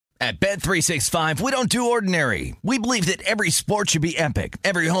At Bet365, we don't do ordinary. We believe that every sport should be epic.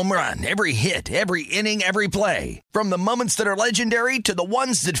 Every home run, every hit, every inning, every play. From the moments that are legendary to the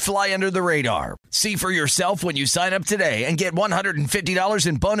ones that fly under the radar. See for yourself when you sign up today and get $150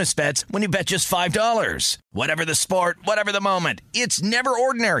 in bonus bets when you bet just $5. Whatever the sport, whatever the moment, it's never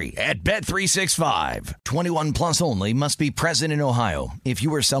ordinary at Bet365. 21 plus only. Must be present in Ohio. If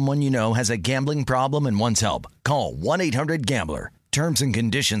you or someone you know has a gambling problem and wants help, call 1-800-GAMBLER. Terms and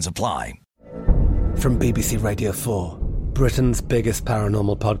conditions apply. From BBC Radio 4, Britain's biggest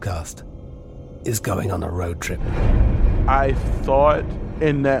paranormal podcast is going on a road trip. I thought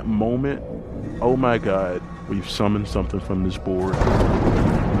in that moment, oh my God, we've summoned something from this board.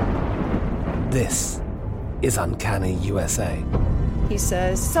 This is Uncanny USA. He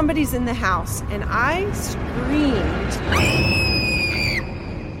says, somebody's in the house, and I screamed.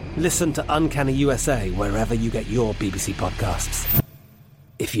 Listen to Uncanny USA wherever you get your BBC podcasts,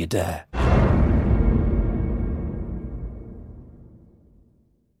 if you dare.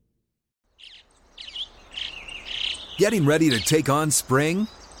 Getting ready to take on spring?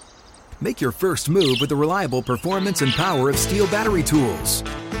 Make your first move with the reliable performance and power of Steel battery tools.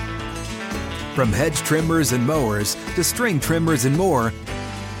 From hedge trimmers and mowers to string trimmers and more,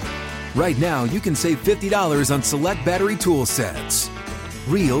 right now you can save $50 on select battery tool sets.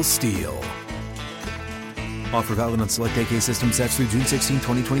 Real Steel. Offer valid on select AK system sets through June 16,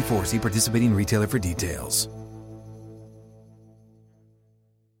 2024. See participating retailer for details.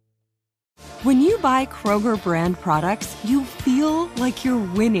 When you buy Kroger brand products, you feel like you're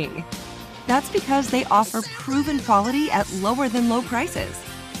winning. That's because they offer proven quality at lower than low prices.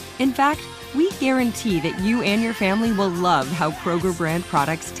 In fact, we guarantee that you and your family will love how Kroger brand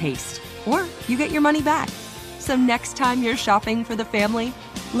products taste, or you get your money back. So next time you're shopping for the family,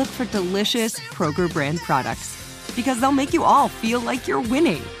 look for delicious Kroger brand products, because they'll make you all feel like you're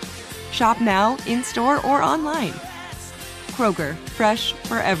winning. Shop now, in-store, or online. Kroger, fresh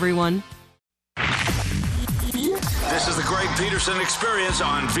for everyone. This is the Greg Peterson Experience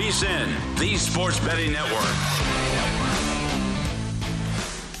on VSiN, the Sports Betting Network.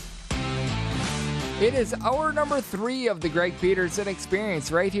 It is hour number 3 of the Greg Peterson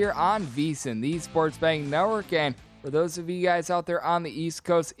Experience right here on VSiN, the Sports Betting Network. And for those of you guys out there on the East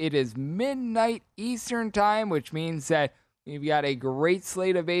Coast, it is midnight Eastern time, which means that we've got a great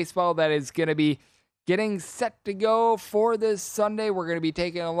slate of baseball that is going to be getting set to go for this Sunday. We're going to be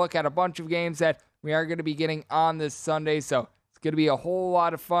taking a look at a bunch of games that we are going to be getting on this Sunday, so it's going to be a whole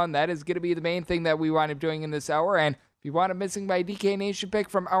lot of fun. That is going to be the main thing that we wind up doing in this hour. And if you want a Missing by DK Nation pick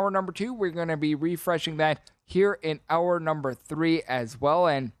from hour number 2, we're going to be refreshing that here in hour number 3 as well.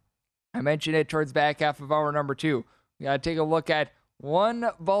 And I mentioned it towards the back half of hour number 2. We got to take a look at one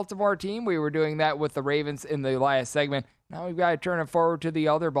Baltimore team. We were doing that with the Ravens in the last segment. Now we've got to turn it forward to the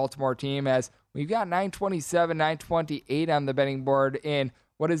other Baltimore team, as we've got 927, 928 on the betting board in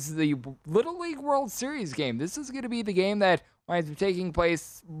what is the Little League World Series game. This is going to be the game that winds up taking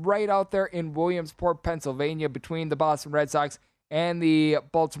place right out there in Williamsport, Pennsylvania, between the Boston Red Sox and the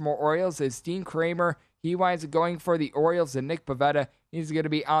Baltimore Orioles. As Dean Kramer, he winds up going for the Orioles, and Nick Pivetta, he's going to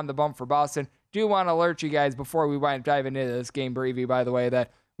be on the bump for Boston. Do want to alert you guys before we wind up diving into this game preview, by the way,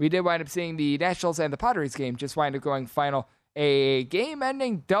 that we did wind up seeing the Nationals and the Padres game just wind up going final. A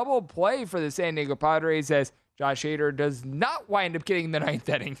game-ending double play for the San Diego Padres, as Josh Hader does not wind up getting the 9th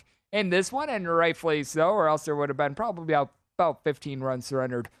inning in this one, and rightfully so, or else there would have been probably about 15 runs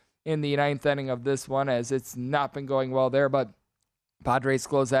surrendered in the 9th inning of this one, as it's not been going well there, but Padres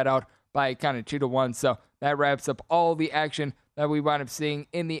close that out by kind of 2-1, so that wraps up all the action that we wound up seeing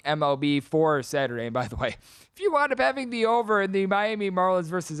in the MLB for Saturday. And by the way, if you wound up having the over in the Miami Marlins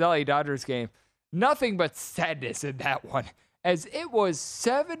versus LA Dodgers game, nothing but sadness in that one, as it was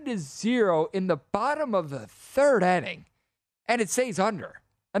 7-0 in the bottom of the 3rd inning, and it stays under,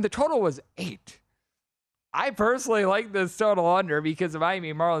 and the total was 8. I personally like this total under because the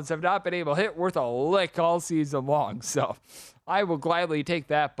Miami Marlins have not been able to hit worth a lick all season long, so I will gladly take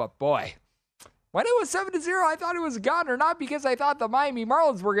that. But boy, when it was 7-0, I thought it was gone, or not because I thought the Miami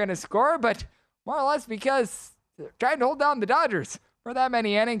Marlins were going to score, but more or less because they're trying to hold down the Dodgers for that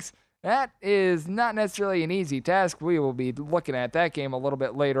many innings. That is not necessarily an easy task. We will be looking at that game a little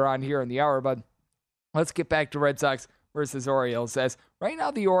bit later on here in the hour, but let's get back to Red Sox versus Orioles, as right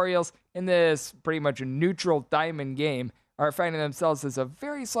now the Orioles, in this pretty much a neutral diamond game, are finding themselves as a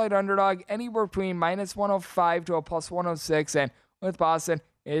very slight underdog, anywhere between minus 105 to a plus 106, and with Boston,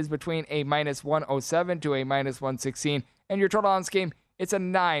 it is between a minus 107 to a minus 116, and your total on this game, it's a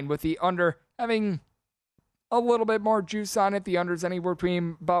 9, with the under having a little bit more juice on it. The under's anywhere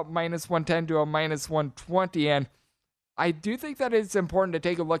between about minus 110 to a minus 120, and I do think that it's important to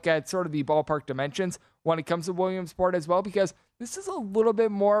take a look at sort of the ballpark dimensions when it comes to Williamsport as well, because this is a little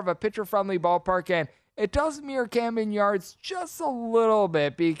bit more of a pitcher-friendly ballpark, and it does mirror Camden Yards just a little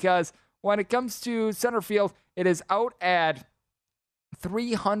bit, because when it comes to center field, it is out at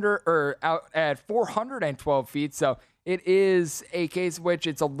 412 feet, so it is a case in which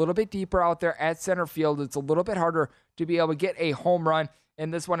it's a little bit deeper out there at center field. It's a little bit harder to be able to get a home run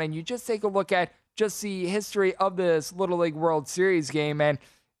in this one, and you just take a look at just the history of this Little League World Series game, and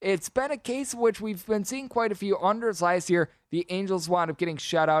it's been a case in which we've been seeing quite a few unders. Last year, the Angels wound up getting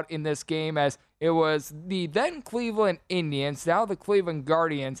shut out in this game, as it was the then Cleveland Indians, now the Cleveland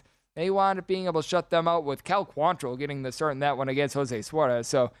Guardians. They wound up being able to shut them out with Cal Quantrill getting the start in that one against Jose Suarez.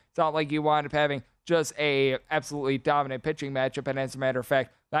 So it's not like you wound up having just a absolutely dominant pitching matchup. And as a matter of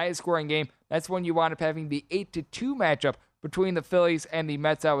fact, the highest scoring game, that's when you wound up having the 8-2 matchup between the Phillies and the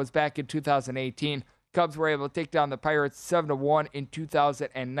Mets. That was back in 2018. Cubs were able to take down the Pirates 7-1 in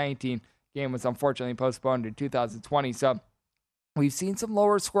 2019. Game was unfortunately postponed in 2020. So we've seen some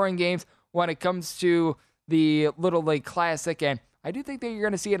lower scoring games when it comes to the Little League Classic, and I do think that you're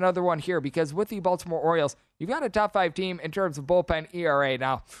going to see another one here, because with the Baltimore Orioles, you've got a top 5 team in terms of bullpen ERA.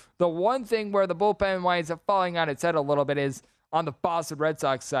 Now, the one thing where the bullpen winds up falling on its head a little bit is on the Boston Red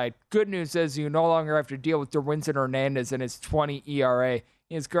Sox side. Good news is you no longer have to deal with Derwinson Hernandez and his 20 ERA.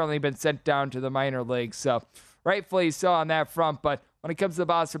 He has currently been sent down to the minor leagues, so rightfully so on that front. But when it comes to the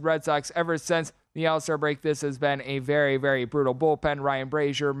Boston Red Sox, ever since the All-Star break, this has been a very, very brutal bullpen. Ryan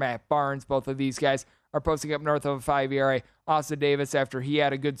Brazier, Matt Barnes, both of these guys are posting up north of a 5 ERA. Austin Davis, after he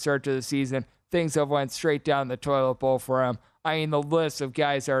had a good start to the season, things have went straight down the toilet bowl for him. I mean, the list of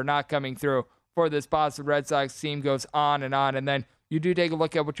guys that are not coming through for this Boston Red Sox team goes on. And then you do take a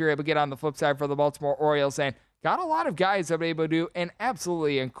look at what you're able to get on the flip side for the Baltimore Orioles, and got a lot of guys that are able to do an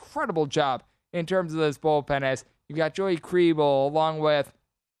absolutely incredible job in terms of this bullpen, as you've got Joey Kriebel along with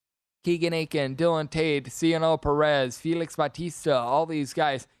Keegan Aiken, Dylan Tate, Cionel Perez, Felix Bautista, all these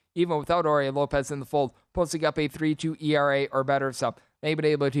guys, even without Oriol Lopez in the fold, posting up a 3.2 ERA or better. So they've been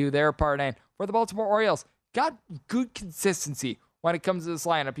able to do their part. And for the Baltimore Orioles, got good consistency when it comes to this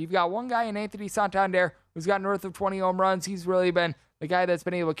lineup. You've got one guy in Anthony Santander who's got north of 20 home runs. He's really been the guy that's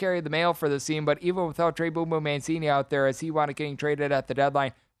been able to carry the mail for this team. But even without Trey Boom Boom Mancini out there, as he wound up getting traded at the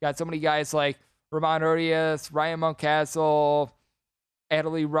deadline, got so many guys like Ramon Urias, Ryan Mountcastle,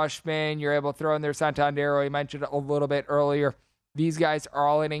 Adley Rushman. You're able to throw in there Santander, I mentioned a little bit earlier. These guys are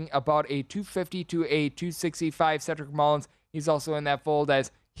all hitting about a 250 to a 265. Cedric Mullins, he's also in that fold, as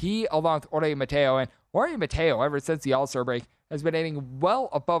he, along with Jorge Mateo, and Jorge Mateo, ever since the All-Star break, has been hitting well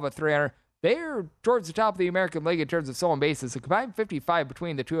above a 300. They're towards the top of the American League in terms of stolen bases, a combined 55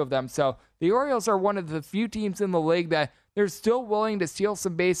 between the two of them. So the Orioles are one of the few teams in the league that they're still willing to steal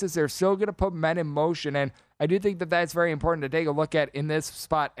some bases. They're still going to put men in motion, and I do think that that's very important to take a look at in this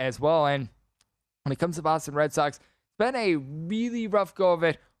spot as well. And when it comes to Boston Red Sox, been a really rough go of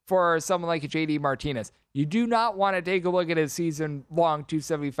it for someone like a JD Martinez. You do not want to take a look at his season-long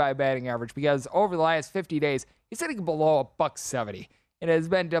 275 batting average, because over the last 50 days, he's hitting below $170. It has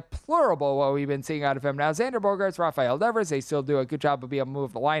been deplorable what we've been seeing out of him. Now, Xander Bogaerts, Rafael Devers, they still do a good job of being able to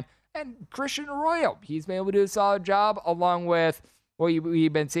move the line. And Christian Arroyo, he's been able to do a solid job, along with what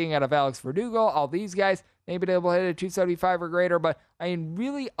we've been seeing out of Alex Verdugo. All these guys, they've been able to hit a 275 or greater. But, I mean,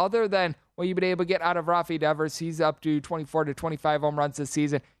 really, other than what you've been able to get out of Rafi Devers, he's up to 24 to 25 home runs this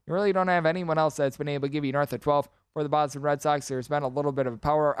season. You really don't have anyone else that's been able to give you north of 12 for the Boston Red Sox. There's been a little bit of a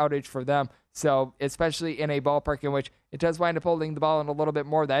power outage for them. So, especially in a ballpark in which it does wind up holding the ball in a little bit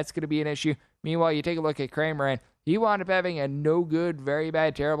more, that's going to be an issue. Meanwhile, you take a look at Kramer, and he wound up having a no good, very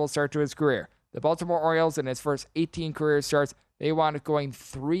bad, terrible start to his career. The Baltimore Orioles, in his first 18 career starts, they wound up going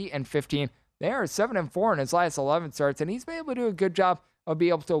 3-15. They are 7-4 in his last 11 starts, and he's been able to do a good job of being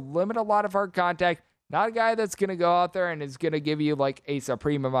able to limit a lot of hard contact. Not a guy that's going to go out there and is going to give you like a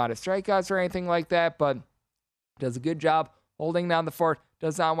supreme amount of strikeouts or anything like that, but does a good job holding down the fort,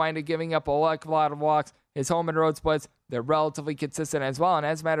 does not wind up giving up a lot of walks. His home and road splits, they're relatively consistent as well. And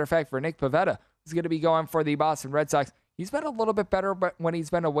as a matter of fact, for Nick Pivetta, who's going to be going for the Boston Red Sox, he's been a little bit better but when he's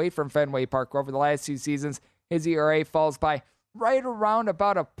been away from Fenway Park over the last 2 seasons. His ERA falls by right around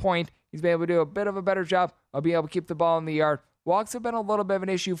about a point. He's been able to do a bit of a better job of being able to keep the ball in the yard. Walks have been a little bit of an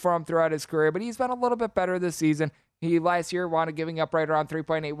issue for him throughout his career, but he's been a little bit better this season. He last year wound up giving up right around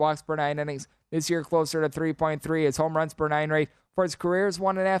 3.8 walks per 9 innings. This year closer to 3.3. His home runs per 9 rate for his career is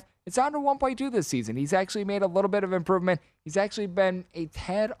 1.5. It's down to 1.2 this season. He's actually made a little bit of improvement. He's actually been a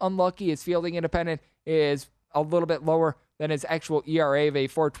tad unlucky. His fielding independent is a little bit lower than his actual ERA of a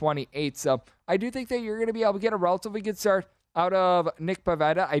 4.28. So I do think that you're going to be able to get a relatively good start out of Nick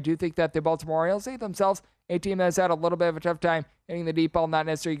Pivetta. I do think that the Baltimore Orioles, they themselves, a team that's had a little bit of a tough time hitting the deep ball, not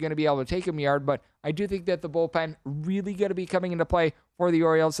necessarily going to be able to take them yard, but I do think that the bullpen really going to be coming into play for the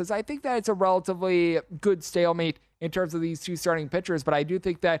Orioles, since I think that it's a relatively good stalemate in terms of these two starting pitchers, but I do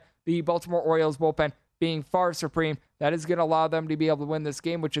think that the Baltimore Orioles bullpen being far supreme, that is going to allow them to be able to win this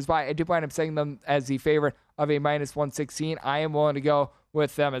game, which is why I do wind up setting them as the favorite of a minus 116. I am willing to go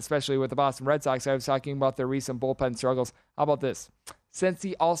with them, especially with the Boston Red Sox. I was talking about their recent bullpen struggles. How about this? Since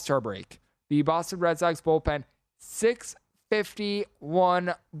the All-Star break, the Boston Red Sox bullpen,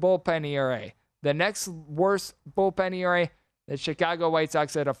 6.51 bullpen ERA. The next worst bullpen ERA, the Chicago White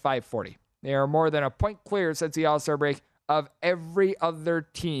Sox at a 5.40. They are more than a point clear since the All-Star break of every other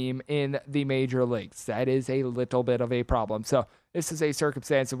team in the major leagues. That is a little bit of a problem. So this is a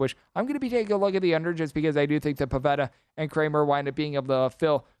circumstance in which I'm going to be taking a look at the under, just because I do think that Pivetta and Kramer wind up being able to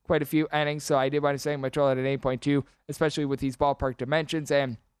fill quite a few innings. So I did want to say my total at an 8.2, especially with these ballpark dimensions.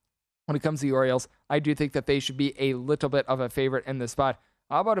 And when it comes to the Orioles, I do think that they should be a little bit of a favorite in this spot.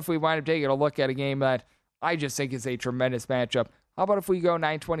 How about if we wind up taking a look at a game that I just think is a tremendous matchup? How about if we go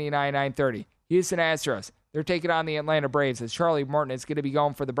 9:29, 9:30? Houston Astros, they're taking on the Atlanta Braves, as Charlie Morton is going to be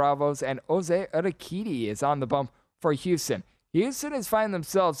going for the Bravos, and Jose Urquidy is on the bump for Houston. Houston is finding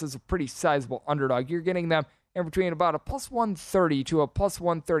themselves as a pretty sizable underdog. You're getting them in between about a plus 130 to a plus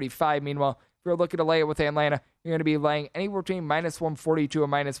 135. Meanwhile, if you're looking to lay it with Atlanta, you're going to be laying anywhere between minus 140 to a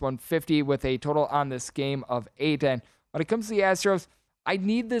minus 150 with a total on this game of 8. And when it comes to the Astros, I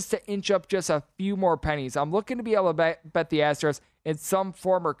need this to inch up just a few more pennies. I'm looking to be able to bet the Astros in some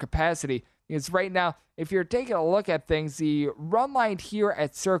form or capacity. Because right now, if you're taking a look at things, the run line here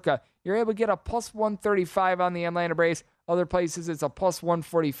at Circa, you're able to get a plus 135 on the Atlanta Braves. Other places, it's a plus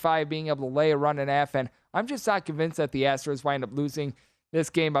 145, being able to lay a run and a half. And I'm just not convinced that the Astros wind up losing this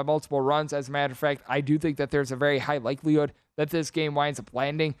game by multiple runs. As a matter of fact, I do think that there's a very high likelihood that this game winds up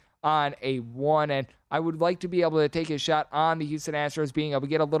landing on a 1, and I would like to be able to take a shot on the Houston Astros being able to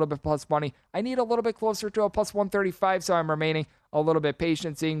get a little bit plus money. I need a little bit closer to a plus 135, so I'm remaining a little bit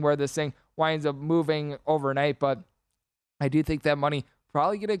patient, seeing where this thing winds up moving overnight, but I do think that money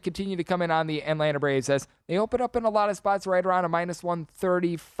probably going to continue to come in on the Atlanta Braves, as they open up in a lot of spots right around a minus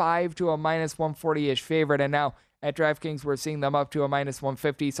 135 to a minus 140-ish favorite, and now at DraftKings, we're seeing them up to a minus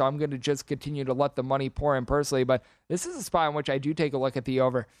 150, so I'm going to just continue to let the money pour in personally, but this is a spot in which I do take a look at the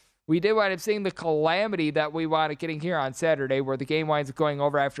over. We did wind up seeing the calamity that we wound up getting here on Saturday, where the game winds up going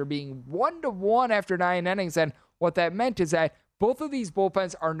over after being 1-1 after 9 innings, and what that meant is that both of these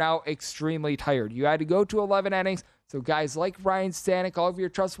bullpens are now extremely tired. You had to go to 11 innings, so guys like Ryan Stanek, all of your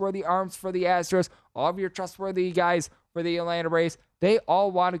trustworthy arms for the Astros, all of your trustworthy guys for the Atlanta Braves, they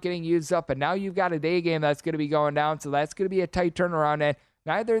all wound up getting used up, and now you've got a day game that's going to be going down, so that's going to be a tight turnaround, and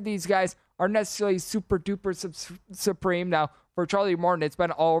neither of these guys are necessarily super duper supreme. Now, for Charlie Morton, it's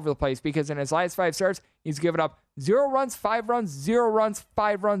been all over the place, because in his last 5 starts, he's given up 0 runs, 5 runs, 0 runs,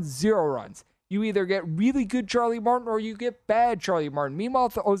 5 runs, 0 runs. You either get really good Charlie Morton or you get bad Charlie Morton. Meanwhile,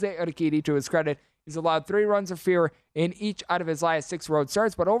 for Jose Urquidy, to his credit, he's allowed 3 runs or fewer in each out of his last 6 road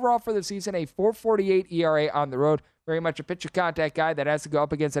starts, but overall for the season, a 4.48 ERA on the road. Very much a pitch of contact guy that has to go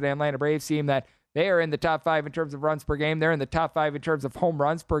up against an Atlanta Braves team that they are in the top 5 in terms of runs per game. They're in the top 5 in terms of home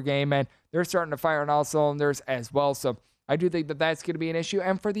runs per game, and they're starting to fire on all cylinders as well. So I do think that that's going to be an issue.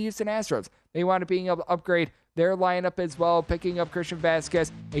 And for the Houston Astros, they want to being able to upgrade their lineup as well, picking up Christian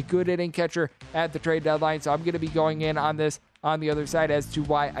Vasquez, a good hitting catcher at the trade deadline. So I'm going to be going in on this on the other side as to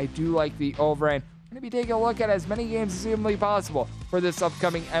why I do like the over. And I'm going to be taking a look at as many games as humanly possible for this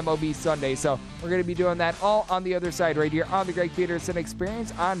upcoming MLB Sunday. So we're going to be doing that all on the other side right here on the Greg Peterson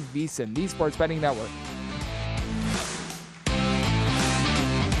Experience on VSiN, the Sports Betting Network.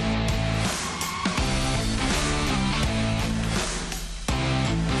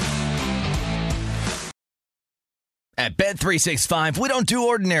 At Bet365, we don't do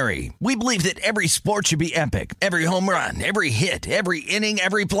ordinary. We believe that every sport should be epic. Every home run, every hit, every inning,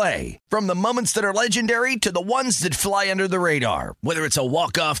 every play. From the moments that are legendary to the ones that fly under the radar. Whether it's a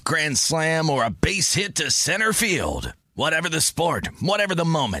walk-off grand slam or a base hit to center field. Whatever the sport, whatever the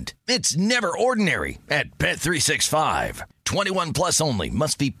moment. It's never ordinary at Bet365. 21 plus only.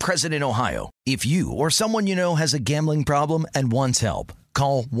 Must be present in Ohio. If you or someone you know has a gambling problem and wants help,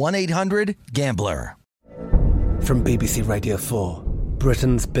 call 1-800-GAMBLER. From BBC Radio 4,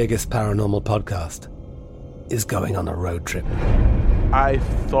 Britain's biggest paranormal podcast is going on a road trip. I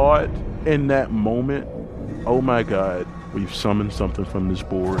thought in that moment, oh my God, we've summoned something from this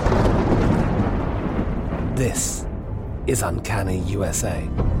board. This is Uncanny USA.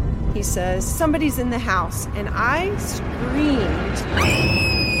 He says, somebody's in the house, and I screamed.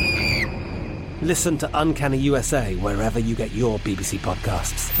 Listen to Uncanny USA wherever you get your BBC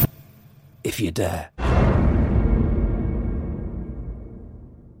podcasts, if you dare.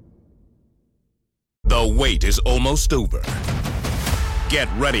 The wait is almost over. Get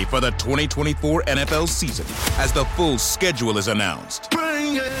ready for the 2024 NFL season as the full schedule is announced.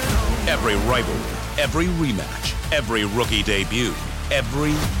 Every rivalry, every rematch, every rookie debut,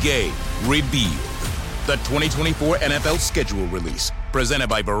 every game revealed. The 2024 NFL schedule release, presented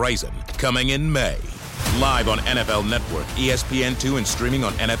by Verizon, coming in May. Live on NFL Network, ESPN2, and streaming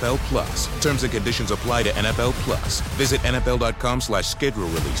on NFL Plus. Terms and conditions apply to NFL Plus. Visit NFL.com/schedule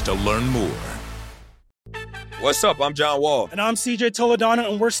release to learn more. What's up? I'm John Wall. And I'm CJ Toledano,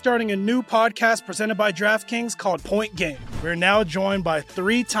 and we're starting a new podcast presented by DraftKings called Point Game. We're now joined by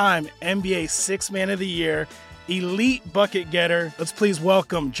three-time NBA Sixth Man of the Year, elite bucket getter. Let's please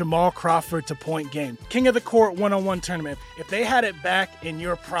welcome Jamal Crawford to Point Game. King of the Court one-on-one tournament. If they had it back in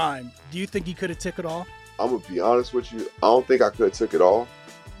your prime, do you think you could have took it all? I'm going to be honest with you. I don't think I could have took it all,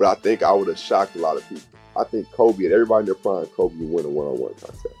 but I think I would have shocked a lot of people. I think Kobe and everybody in their prime, Kobe would win a one-on-one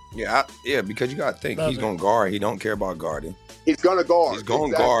contest. Yeah, because you got to think he's going to guard. He don't care about guarding. He's going to guard. He's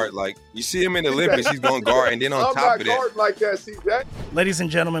going to guard. Like, you see him in the Olympics, he's going to guard. And then on top of that. I'm not guarding like that, CJ. Ladies and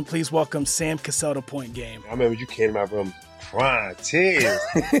gentlemen, please welcome Sam Cassell to Point Game. I remember you came out from crying, tears,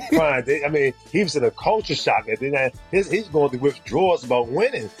 crying. I mean, he was in a culture shock. And then he's going through withdrawals about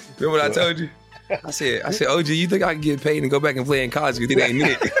winning. Remember what I told you? I said, OG, you think I can get paid and go back and play in college because it ain't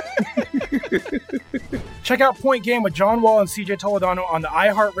it? Check out Point Game with John Wall and CJ Toledano on the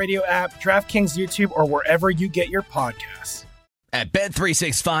iHeartRadio app, DraftKings YouTube, or wherever you get your podcasts. At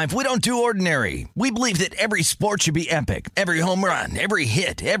Bet365, we don't do ordinary. We believe that every sport should be epic. Every home run, every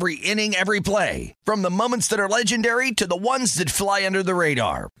hit, every inning, every play. From the moments that are legendary to the ones that fly under the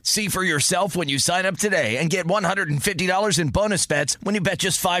radar. See for yourself when you sign up today and get $150 in bonus bets when you bet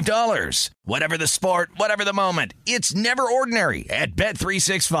just $5. Whatever the sport, whatever the moment, it's never ordinary at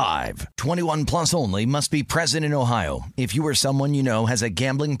Bet365. 21 plus only. Must be present in Ohio. If you or someone you know has a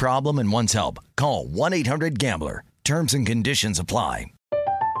gambling problem and wants help, call 1-800-GAMBLER. Terms and conditions apply.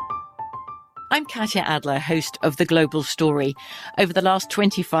 I'm Katya Adler, host of The Global Story. Over the last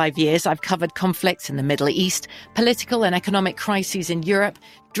 25 years, I've covered conflicts in the Middle East, political and economic crises in Europe,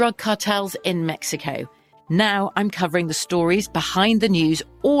 drug cartels in Mexico. Now I'm covering the stories behind the news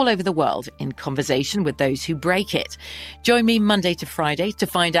all over the world in conversation with those who break it. Join me Monday to Friday to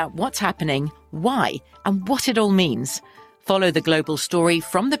find out what's happening, why, and what it all means. Follow The Global Story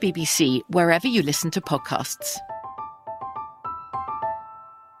from the BBC wherever you listen to podcasts.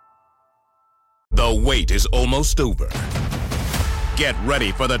 The wait is almost over. Get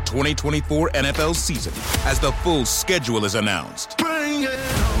ready for the 2024 NFL season as the full schedule is announced.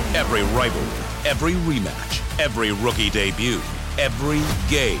 Every rivalry, every rematch, every rookie debut, every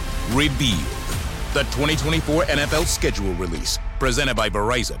game revealed. The 2024 NFL schedule release, presented by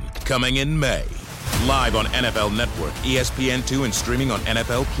Verizon, coming in May. Live on NFL Network, ESPN2, and streaming on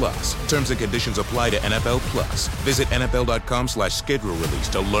NFL Plus. Terms and conditions apply to NFL Plus. Visit NFL.com/schedule release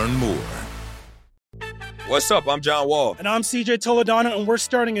to learn more. What's up? I'm John Wall. And I'm CJ Toledano, and we're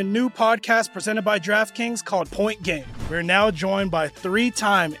starting a new podcast presented by DraftKings called Point Game. We're now joined by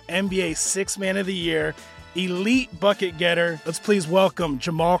three-time NBA Sixth Man of the Year, elite bucket getter. Let's please welcome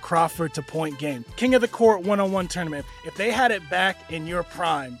Jamal Crawford to Point Game. King of the Court one-on-one tournament. If they had it back in your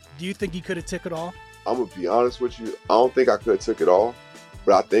prime, do you think you could have took it all? I'm going to be honest with you. I don't think I could have took it all,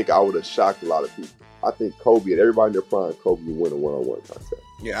 but I think I would have shocked a lot of people. I think Kobe and everybody in their prime, Kobe would win a one-on-one contest.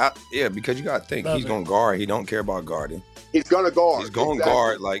 Yeah, because you got to think he's going to guard. He don't care about guarding. He's going to guard. He's going to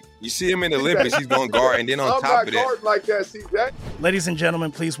guard. Like, you see him in the Olympics, he's going to guard. And then on top of that. I'm not guarding like that, CJ. Ladies and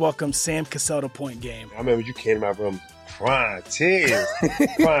gentlemen, please welcome Sam Cassell to Point Game. I remember you came out from crying, tears,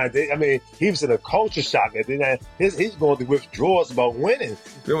 crying. I mean, he was in a culture shock. And then he's going through withdrawals about winning.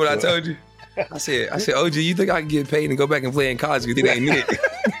 Remember what I told you? I said, OG, you think I can get paid and go back and play in college because it ain't it?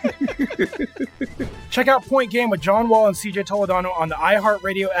 Check out Point Game with John Wall and CJ Toledano on the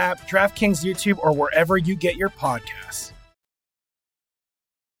iHeartRadio app, DraftKings YouTube, or wherever you get your podcasts.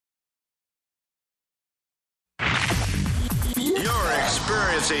 You're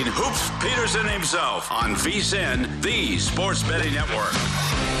experiencing Hoops Peterson himself on VSiN, the Sports Betting Network.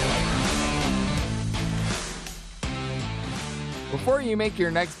 Before you make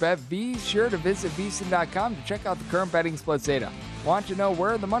your next bet, be sure to visit VSiN.com to check out the current betting splits data. Want to know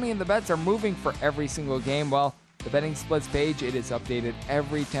where the money and the bets are moving for every single game? Well, the betting splits page, it is updated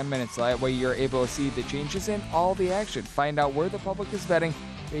every 10 minutes. So that way you're able to see the changes in all the action. Find out where the public is betting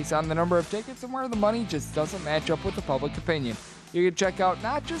based on the number of tickets and where the money just doesn't match up with the public opinion. You can check out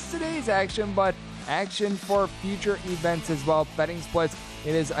not just today's action, but action for future events as well. Betting splits,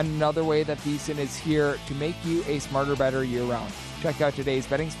 it is another way that VSiN is here to make you a smarter, better year-round. Check out today's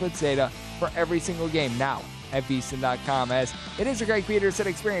betting splits data for every single game now at VSiN.com, as it is a Greg Peterson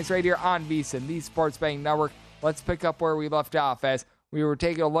experience right here on VSiN, the Sports Betting Network. Let's pick up where we left off as we were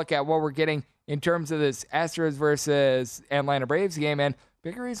taking a look at what we're getting in terms of this Astros versus Atlanta Braves game. And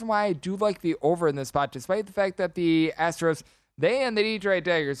big reason why I do like the over in this spot, despite the fact that the Astros, they and the Detroit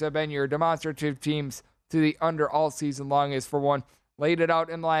Tigers have been your demonstrative teams to the under all season long, is for one, laid it out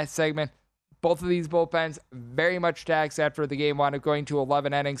in the last segment. Both of these bullpens very much taxed after the game wound up going to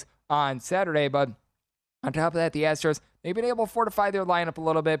 11 innings on Saturday. But on top of that, the Astros, they've been able to fortify their lineup a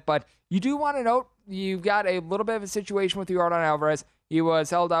little bit. But you do want to note, you've got a little bit of a situation with Yordan Alvarez. He was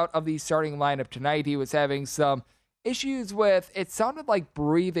held out of the starting lineup tonight. He was having some issues with, it sounded like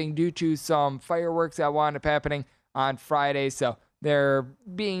breathing due to some fireworks that wound up happening on Friday. So they're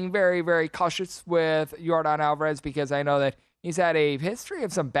being very, very cautious with Yordan Alvarez because I know that he's had a history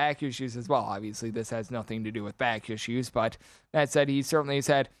of some back issues as well. Obviously, this has nothing to do with back issues, but that said, he certainly has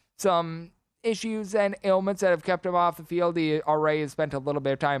had some issues and ailments that have kept him off the field. He already has spent a little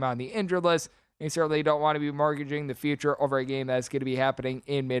bit of time on the injured list. They certainly don't want to be mortgaging the future over a game that's going to be happening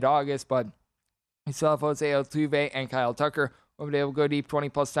in mid-August, but you still have Jose Altuve and Kyle Tucker who have been able to go deep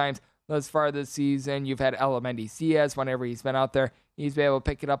 20-plus times thus far this season. You've had Elemendy Diaz whenever he's been out there. He's been able to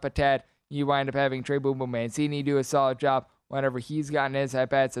pick it up a tad. You wind up having Trey Boom Boom Mancini do a solid job whenever he's gotten his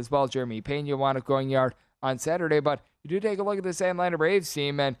at-bats as well. Jeremy Pena wound up going yard on Saturday, but you do take a look at this Atlanta Braves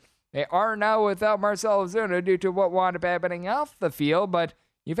team, and they are now without Marcell Ozuna due to what wound up happening off the field, but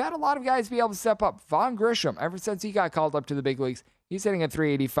you've had a lot of guys be able to step up. Vaughn Grisham, ever since he got called up to the big leagues, he's hitting at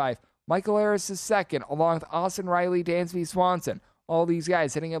 385. Michael Harris is second, along with Austin Riley, Dansby Swanson. All these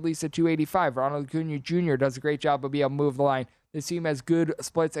guys hitting at least a 285. Ronald Acuna Jr. does a great job of being able to move the line. This team has good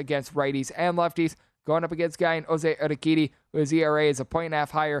splits against righties and lefties. Going up against a guy in Jose Urquidy, whose ERA is a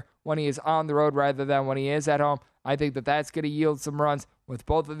 1.5 higher when he is on the road rather than when he is at home. I think that that's going to yield some runs with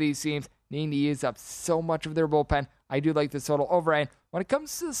both of these teams needing to use up so much of their bullpen. I do like this total over. And when it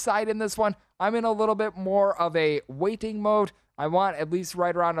comes to the side in this one, I'm in a little bit more of a waiting mode. I want at least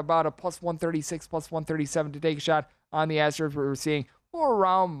right around about a plus 136, plus 137 to take a shot on the Astros. We're seeing more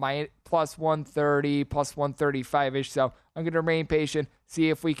around my plus 130, plus 135-ish. So I'm going to remain patient, see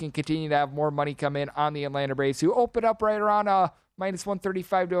if we can continue to have more money come in on the Atlanta Braves, who open up right around a minus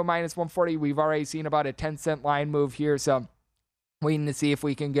 135 to a minus 140. We've already seen about a 10-cent line move here. So waiting to see if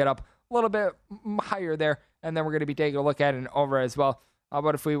we can get up a little bit higher there. And then we're going to be taking a look at an over as well. How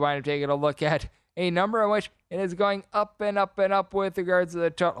about if we wind up taking a look at a number in which it is going up and up and up with regards to the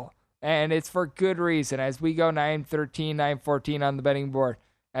total? And it's for good reason as we go 9-13, 9-14 on the betting board.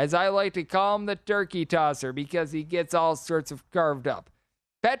 As I like to call him, the turkey tosser, because he gets all sorts of carved up.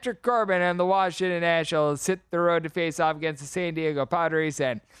 Patrick Corbin and the Washington Nationals hit the road to face off against the San Diego Padres,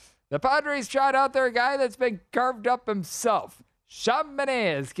 and the Padres tried out their guy that's been carved up himself. Sean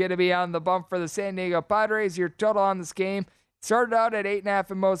Manaea is going to be on the bump for the San Diego Padres. Your total on this game started out at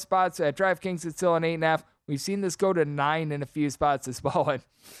 8.5 in most spots. At DraftKings, it's still an 8.5. We've seen this go to 9 in a few spots as well. And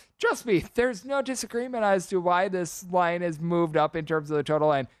trust me, there's no disagreement as to why this line has moved up in terms of the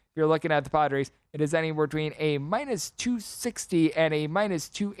total. And if you're looking at the Padres, it is anywhere between a minus 260 and a minus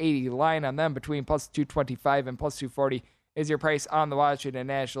 280 line on them. Between plus 225 and plus 240 is your price on the Washington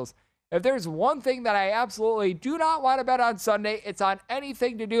Nationals. If there's one thing that I absolutely do not want to bet on Sunday, it's on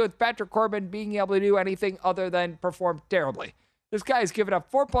anything to do with Patrick Corbin being able to do anything other than perform terribly. This guy's given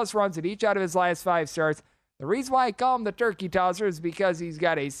up 4+ runs in each out of his last 5 starts. The reason why I call him the turkey tosser is because he's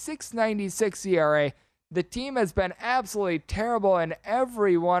got a 6.96 ERA. The team has been absolutely terrible in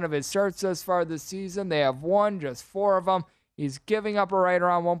every one of his starts thus far this season. They have won just 4 of them. He's giving up a right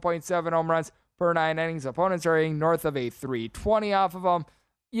around 1.7 home runs per 9 innings. Opponents are hitting north of a 320 off of him.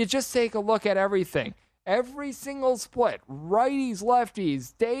 You just take a look at everything. Every single split, righties,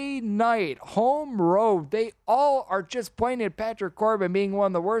 lefties, day, night, home, road, they all are just pointing at Patrick Corbin being one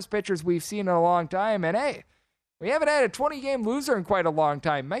of the worst pitchers we've seen in a long time. And hey, we haven't had a 20-game loser in quite a long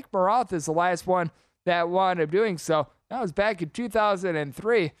time. Mike Maroth is the last one that wound up doing so. That was back in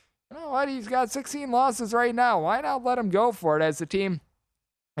 2003. You know what? He's got 16 losses right now. Why not let him go for it, as the team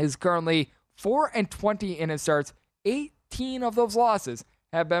is currently 4-20 in his starts. 18 of those losses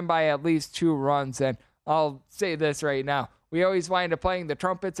have been by at least 2 runs. And I'll say this right now. We always wind up playing the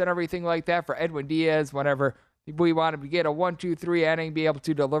trumpets and everything like that for Edwin Diaz whenever we want him to get a 1-2-3 inning, be able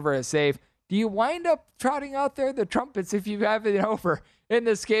to deliver a save. Do you wind up trotting out there the trumpets if you have it over in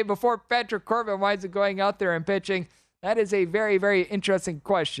this game before Patrick Corbin winds up going out there and pitching? That is a very, very interesting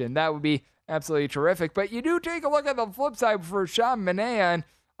question. That would be absolutely terrific. But you do take a look at the flip side for Sean Manaea, and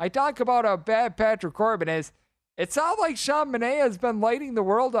I talk about how bad Patrick Corbin is. It's not like Sean Manaea has been lighting the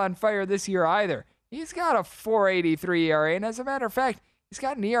world on fire this year either. He's got a 4.83 ERA, and as a matter of fact, he's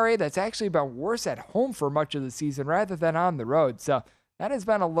got an ERA that's actually been worse at home for much of the season rather than on the road. So that has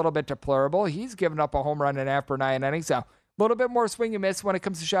been a little bit deplorable. He's given up a home run and a half per 9 innings. So a little bit more swing and miss when it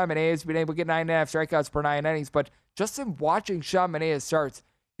comes to Sean Manaea. He's been able to get 9.5 strikeouts per 9 innings. But just in watching Sean Manaea starts,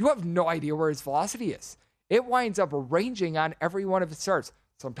 you have no idea where his velocity is. It winds up ranging on every one of his starts.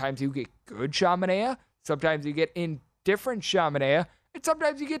 Sometimes you get good Sean Manaea. Sometimes you get indifferent Sean Manaea. And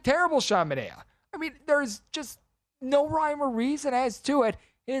sometimes you get terrible Sean Manaea. I mean, there's just no rhyme or reason as to it.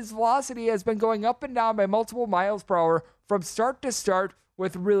 His velocity has been going up and down by multiple miles per hour from start to start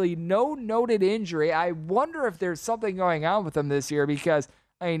with really no noted injury. I wonder if there's something going on with him this year because,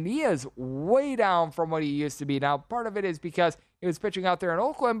 I mean, he is way down from what he used to be. Now, part of it is because he was pitching out there in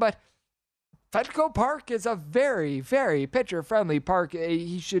Oakland, but Petco Park is a very, very pitcher-friendly park.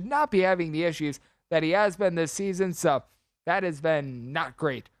 He should not be having the issues that he has been this season, so that has been not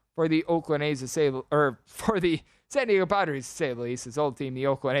great for the Oakland A's to say, or for the San Diego Padres to say the least. His old team, the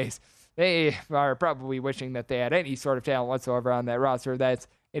Oakland A's, they are probably wishing that they had any sort of talent whatsoever on that roster. That's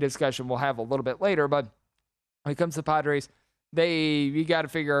a discussion we'll have a little bit later, but when it comes to Padres, you got to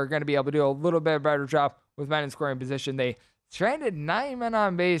figure are going to be able to do a little bit better job with men in scoring position. They stranded 9 men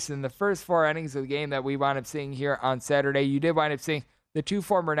on base in the first 4 innings of the game that we wound up seeing here on Saturday. You did wind up seeing the 2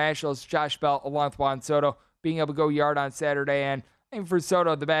 former Nationals, Josh Bell along with Juan Soto, being able to go yard on Saturday. And I think for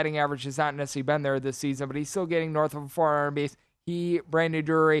Soto, the batting average has not necessarily been there this season, but he's still getting north of a 400 base. Brandon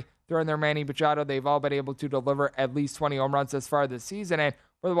Drury, throwing their Manny Machado, they've all been able to deliver at least 20 home runs thus far this season. And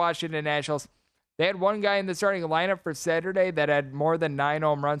for the Washington Nationals, they had one guy in the starting lineup for Saturday that had more than 9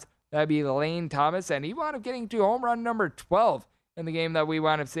 home runs. That'd be Lane Thomas, and he wound up getting to home run number 12 in the game that we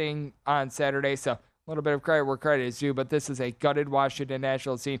wound up seeing on Saturday. So a little bit of credit where credit is due, but this is a gutted Washington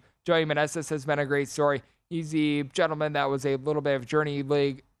Nationals team. Joey Meneses has been a great story. He's the gentleman that was a little bit of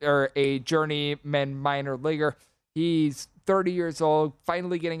a journeyman minor leaguer. He's 30 years old,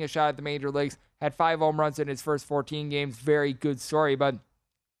 finally getting a shot at the major leagues. Had 5 home runs in his first 14 games. Very good story, but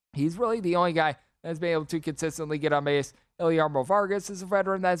he's really the only guy that's been able to consistently get on base. Eliarmo Vargas is a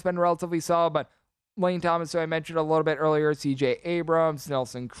veteran that's been relatively solid, but Lane Thomas, who I mentioned a little bit earlier, CJ Abrams,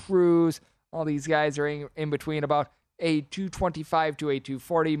 Nelson Cruz, all these guys are in between about a 225 to a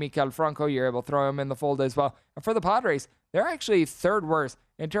 240. Miguel Franco, you're able to throw him in the fold as well. And for the Padres, they're actually 3rd worst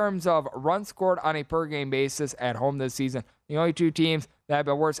in terms of runs scored on a per-game basis at home this season. The only 2 teams that have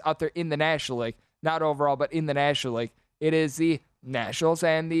been worse out there in the National League, not overall, but in the National League, it is the Nationals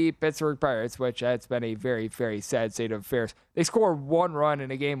and the Pittsburgh Pirates, which that's been a very, very sad state of affairs. They scored 1 run in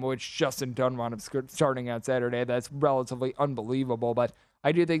a game in which Justin Dunn wound up starting on Saturday. That's relatively unbelievable, but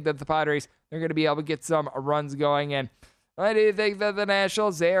I do think that the Padres, they're going to be able to get some runs going, and I do think that the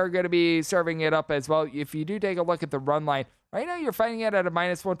Nationals, they are going to be serving it up as well. If you do take a look at the run line, right now you're finding it at a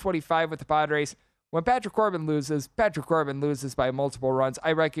minus 125 with the Padres. When Patrick Corbin loses by multiple runs.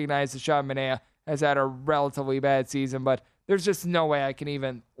 I recognize that Sean Manaea has had a relatively bad season, but there's just no way I can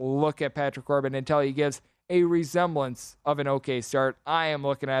even look at Patrick Corbin until he gives a resemblance of an okay start. I am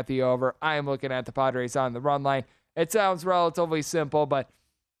looking at the over. I am looking at the Padres on the run line. It sounds relatively simple, but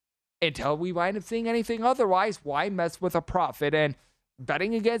until we wind up seeing anything otherwise, why mess with a profit? And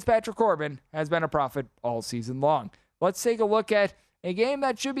betting against Patrick Corbin has been a profit all season long. Let's take a look at a game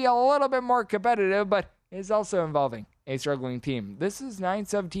that should be a little bit more competitive, but is also involving a struggling team. This is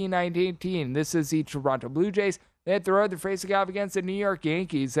 9-17-9-18. This is the Toronto Blue Jays. They hit the road. They're facing off against the New York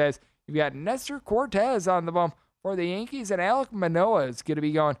Yankees as you've got Nestor Cortez on the bump for the Yankees, and Alek Manoah is going to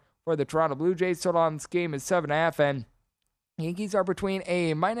be going for the Toronto Blue Jays. Total on this game is 7.5, and Yankees are between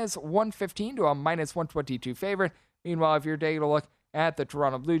a minus 115 to a minus 122 favorite. Meanwhile, if you're taking a look at the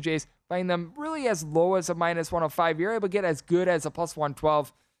Toronto Blue Jays, find them really as low as a minus 105. You're able to get as good as a plus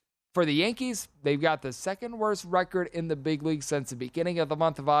 112. For the Yankees, they've got the second worst record in the big league since the beginning of the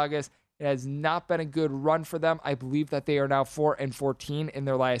month of August. It has not been a good run for them. I believe that they are now 4-14 in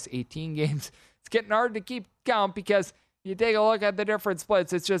their last 18 games. It's getting hard to keep count because you take a look at the different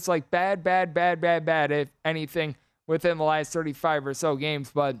splits. It's just like bad, if anything, within the last 35 or so games.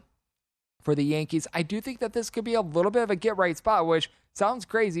 But for the Yankees, I do think that this could be a little bit of a get-right spot, which sounds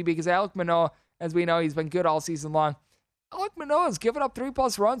crazy because Alek Manoah, as we know, he's been good all season long. Alek Manoah has given up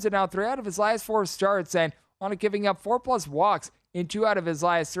 3+ runs in now 3 out of his last 4 starts and on giving up 4+ walks in 2 out of his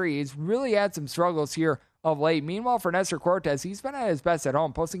last 3. He's really had some struggles here of late. Meanwhile, for Nestor Cortez, he's been at his best at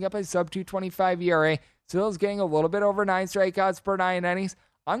home, posting up a sub-225 ERA. Still is getting a little bit over 9 strikeouts per 9 innings.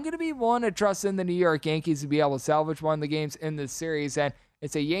 I'm going to be one to trust in the New York Yankees to be able to salvage one of the games in this series, and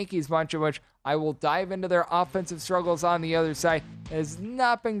it's a Yankees bunch in which I will dive into their offensive struggles on the other side. It has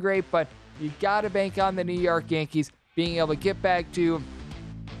not been great, but you got to bank on the New York Yankees being able to get back to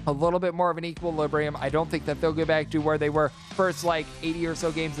a little bit more of an equilibrium. I don't think that they'll get back to where they were first 80 or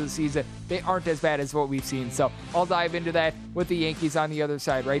so games of the season. They aren't as bad as what we've seen. So I'll dive into that with the Yankees on the other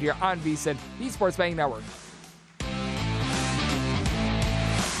side right here on VSiN, the Sports Betting Network.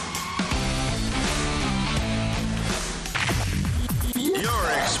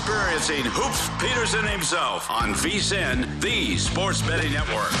 You're experiencing Hoops Peterson himself on VSiN, the Sports Betting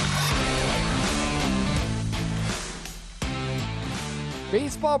Network.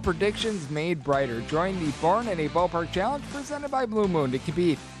 Baseball predictions made brighter. Join the Born in a Ballpark Challenge presented by Blue Moon to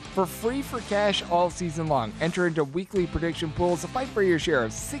compete for free for cash all season long. Enter into weekly prediction pools to fight for your share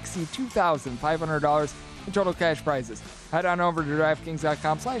of $62,500 in total cash prizes. Head on over to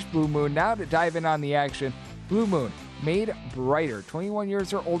DraftKings.com/Blue Moon now to dive in on the action. Blue Moon, made brighter. 21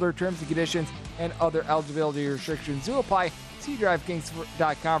 years or older, terms and conditions and other eligibility restrictions do apply. See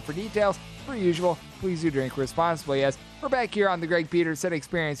DraftKings.com for details. Per usual, please do drink responsibly, as we're back here on the Greg Peterson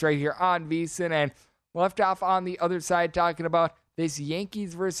Experience right here on VSiN, and left off on the other side talking about this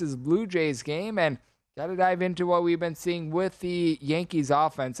Yankees versus Blue Jays game, and got to dive into what we've been seeing with the Yankees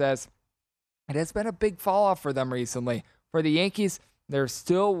offense, as it has been a big fall off for them recently. For the Yankees, they're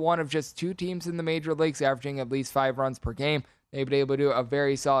still one of just 2 teams in the major leagues averaging at least 5 runs per game. They've been able to do a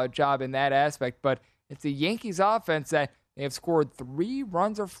very solid job in that aspect, but it's the Yankees offense that they have scored 3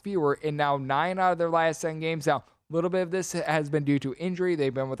 runs or fewer in now 9 out of their last 10 games. Now, a little bit of this has been due to injury.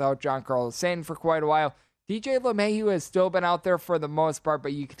 They've been without Giancarlo Stanton for quite a while. DJ LeMahieu has still been out there for the most part,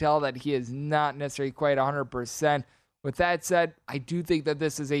 but you can tell that he is not necessarily quite 100%. With that said, I do think that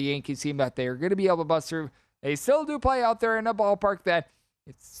this is a Yankees team that they are going to be able to bust through. They still do play out there in a ballpark that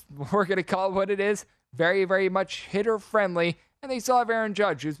we're going to call it what it is, very, very much hitter-friendly. And they still have Aaron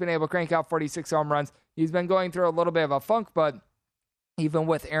Judge, who's been able to crank out 46 home runs. He's been going through a little bit of a funk, but even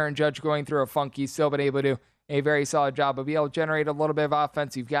with Aaron Judge going through a funk, he's still been able to do a very solid job of being able to generate a little bit of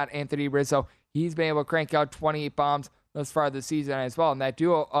offense. You've got Anthony Rizzo. He's been able to crank out 28 bombs thus far this season as well. And that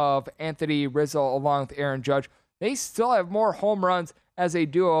duo of Anthony Rizzo along with Aaron Judge, they still have more home runs as a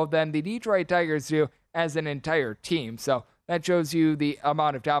duo than the Detroit Tigers do as an entire team. So that shows you the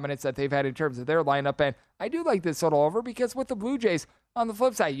amount of dominance that they've had in terms of their lineup. And I do like this total over because with the Blue Jays, on the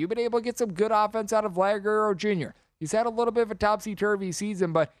flip side, you've been able to get some good offense out of Vlad Guerrero Jr. He's had a little bit of a topsy-turvy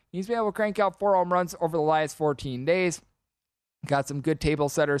season, but he's been able to crank out 4 home runs over the last 14 days. Got some good table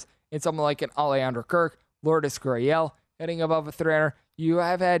setters in someone like an Alejandro Kirk, Lourdes Gurriel hitting above a 300. You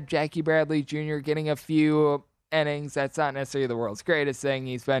have had Jackie Bradley Jr. getting a few innings. That's not necessarily the world's greatest thing.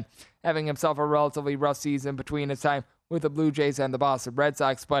 He's been having himself a relatively rough season between his time with the Blue Jays and the Boston Red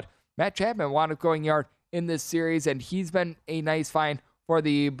Sox, but Matt Chapman wound up going yard in this series, and he's been a nice find for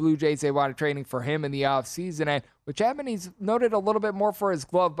the Blue Jays. They wanted training for him in the offseason, and with Chapman, he's noted a little bit more for his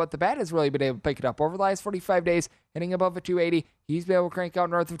glove, but the bat has really been able to pick it up over the last 45 days, hitting above a 280. He's been able to crank out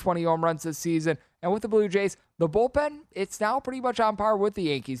north of 20 home runs this season, and with the Blue Jays, the bullpen, it's now pretty much on par with the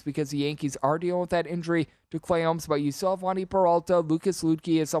Yankees because the Yankees are dealing with that injury to Clay Holmes, but you still have Wandy Peralta, Lucas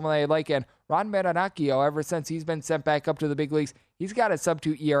Luetke is someone I like, and Ron Marinaccio, ever since he's been sent back up to the big leagues, he's got a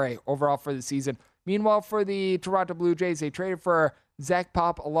sub-2 ERA overall for the season. Meanwhile, for the Toronto Blue Jays, they traded for Zach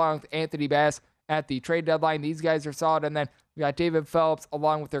Pop along with Anthony Bass at the trade deadline. These guys are solid. And then we got David Phelps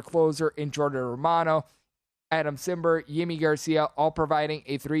along with their closer in Jordan Romano, Adam Simber, Yimi Garcia, all providing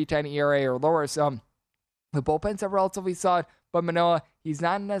a 3.10 ERA or lower. So the bullpens are relatively solid, but Manoah, he's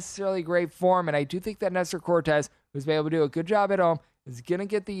not necessarily great form. And I do think that Nestor Cortez, who's been able to do a good job at home, is going to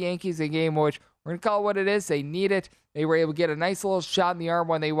get the Yankees a game which we're going to call it what it is. They need it. They were able to get a nice little shot in the arm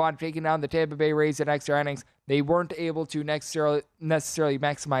when they wanted taking down the Tampa Bay Rays in extra innings. They weren't able to necessarily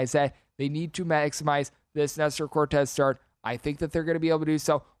maximize that. They need to maximize this Nestor Cortez start. I think that they're going to be able to do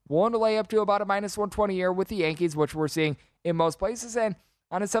so. Willing to lay up to about a minus 120 here with the Yankees, which we're seeing in most places. And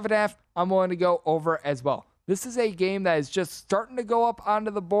on a 7.5, I'm willing to go over as well. This is a game that is just starting to go up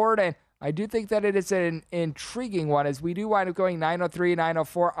onto the board, and I do think that it is an intriguing one as we do wind up going 903,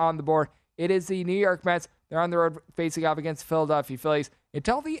 904 on the board. It is the New York Mets. They're on the road facing off against the Philadelphia Phillies.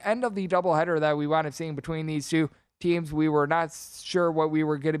 Until the end of the doubleheader that we wound up seeing between these two teams, we were not sure what we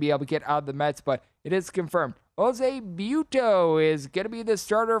were going to be able to get out of the Mets, but it is confirmed. Jose Butto is going to be the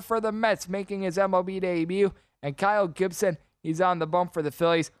starter for the Mets, making his MLB debut. And Kyle Gibson, he's on the bump for the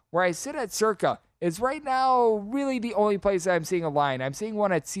Phillies. Where I sit at Circa is right now really the only place I'm seeing a line. I'm seeing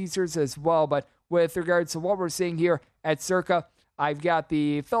one at Caesars as well, but with regards to what we're seeing here at Circa, I've got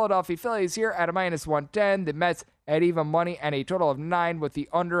the Philadelphia Phillies here at a minus 110, the Mets at even money and a total of 9, with the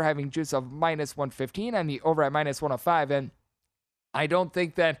under having juice of minus 115 and the over at minus 105. And I don't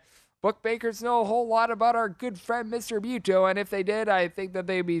think that bookmakers know a whole lot about our good friend Mr. Buto, and if they did, I think that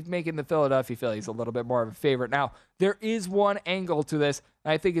they'd be making the Philadelphia Phillies a little bit more of a favorite. Now, there is one angle to this,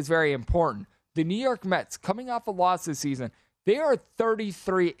 and I think it's very important. The New York Mets, coming off a loss this season, they are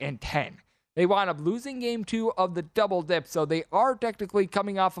 33-10. They wound up losing Game 2 of the double dip, so they are technically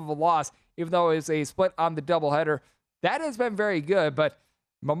coming off of a loss, even though it's a split on the doubleheader. That has been very good, but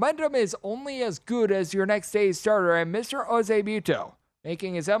momentum is only as good as your next day's starter, and Mr. Jose Buto,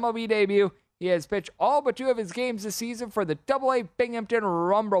 making his MLB debut, he has pitched all but 2 of his games this season for the AA Binghamton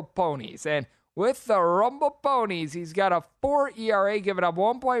Rumble Ponies, and with the Rumble Ponies, he's got a 4 ERA, giving up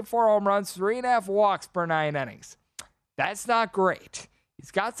 1.4 home runs, 3.5 walks per 9 innings. That's not great.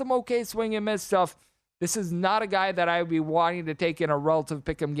 He's got some okay swing and miss stuff. This is not a guy that I would be wanting to take in a relative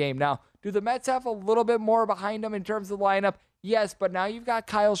pick'em game. Now, do the Mets have a little bit more behind them in terms of the lineup? Yes, but now you've got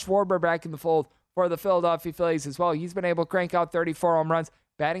Kyle Schwarber back in the fold for the Philadelphia Phillies as well. He's been able to crank out 34 home runs.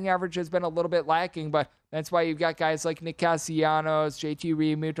 Batting average has been a little bit lacking, but that's why you've got guys like Nick Castellanos, JT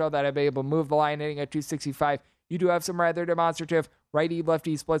Realmuto that have been able to move the line, hitting at 265. You do have some rather demonstrative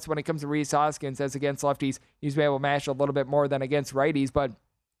righty-lefty splits when it comes to Rhys Hoskins, as against lefties, he's been able to mash a little bit more than against righties, but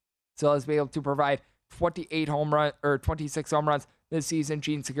still has been able to provide 26 home runs this season.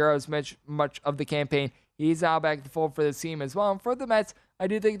 Gene Segura's much of the campaign. He's now back to the fold for this team as well. And for the Mets, I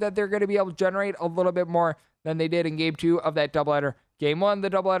do think that they're going to be able to generate a little bit more than they did in Game 2 of that doubleheader. Game 1, the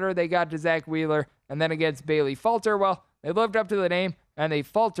doubleheader, they got to Zach Wheeler, and then against Bailey Falter. Well, they lived up to the name, and they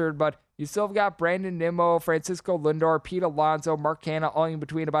faltered, but you still have got Brandon Nimmo, Francisco Lindor, Pete Alonso, Mark Canha, all in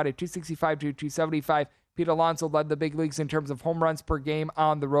between about a 265 to 275. Pete Alonso led the big leagues in terms of home runs per game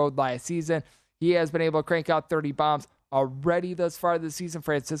on the road last season. He has been able to crank out 30 bombs already thus far this season.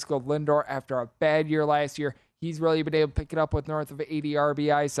 Francisco Lindor, after a bad year last year, he's really been able to pick it up with north of 80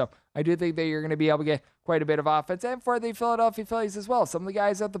 RBI. So I do think that you're going to be able to get quite a bit of offense. And for the Philadelphia Phillies as well, some of the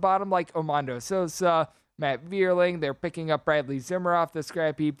guys at the bottom like Armando Sosa, Matt Vierling, they're picking up Bradley Zimmer off the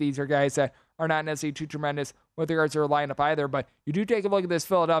scrap heap. These are guys that are not necessarily too tremendous with regards to their lineup either. But you do take a look at this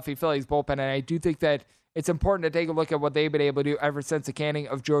Philadelphia Phillies bullpen, and I do think that it's important to take a look at what they've been able to do ever since the canning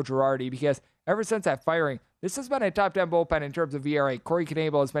of Joe Girardi, because ever since that firing, this has been a top 10 bullpen in terms of ERA. Corey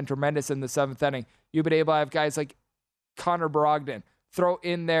Knebel has been tremendous in the 7th inning. You've been able to have guys like Connor Brogdon, throw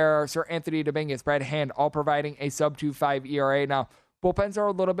in there Sir Anthony Dominguez, Brad Hand, all providing a sub-2.5 ERA. Now, bullpens are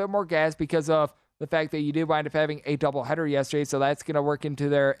a little bit more gas because of the fact that you did wind up having a doubleheader yesterday, so that's going to work into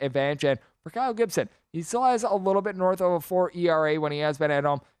their advantage. And for Kyle Gibson, he still has a little bit north of a 4 ERA when he has been at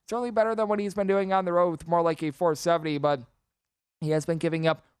home. Certainly better than what he's been doing on the road with more like a 4.70, but he has been giving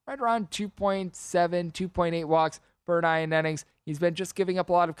up right around 2.7, 2.8 walks per 9 innings. He's been just giving up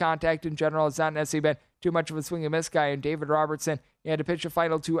a lot of contact in general. It's not necessarily been too much of a swing and miss guy. And David Robertson, he had to pitch the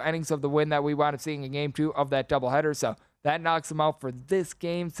final 2 innings of the win that we wound up seeing in Game 2 of that doubleheader, so that knocks him out for this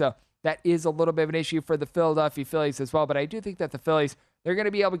game. So that is a little bit of an issue for the Philadelphia Phillies as well. But I do think that the Phillies, they're going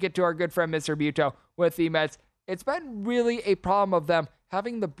to be able to get to our good friend Mr. Buto with the Mets. It's been really a problem of them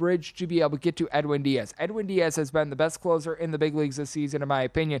having the bridge to be able to get to Edwin Diaz. Edwin Diaz has been the best closer in the big leagues this season, in my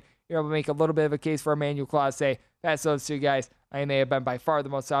opinion. You're able to make a little bit of a case for Emmanuel Clase. That's those 2 guys. I mean, they have been by far the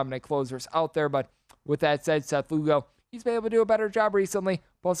most dominant closers out there. But with that said, Seth Lugo, he's been able to do a better job recently,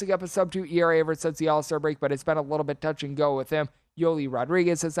 posting up a sub-2 ERA ever since the All-Star break, but it's been a little bit touch and go with him. Yoli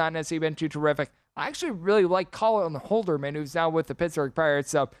Rodriguez has not necessarily been too terrific. I actually really like Colin Holderman, who's now with the Pittsburgh Pirates,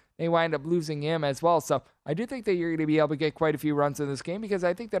 so they wind up losing him as well. So I do think that you're going to be able to get quite a few runs in this game, because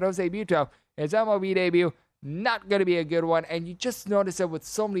I think that Jose Buto, his MLB debut, not going to be a good one, and you just notice it with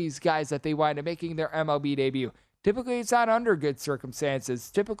some of these guys that they wind up making their MLB debut. Typically, it's not under good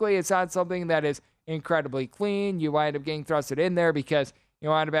circumstances. Typically, it's not something that is incredibly clean. You wind up getting thrusted in there because you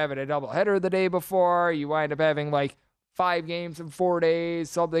wind up having a doubleheader the day before. You wind up having like 5 games in 4 days,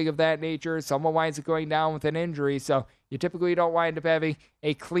 something of that nature. Someone winds up going down with an injury, so you typically don't wind up having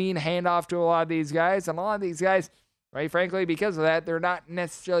a clean handoff to a lot of these guys. And a lot of these guys, right, frankly, because of that, they're not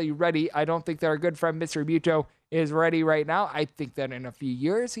necessarily ready. I don't think that our good friend Mr. Buto is ready right now. I think that in a few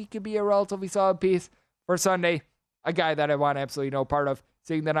years, he could be a relatively solid piece. For Sunday, a guy that I want absolutely no part of.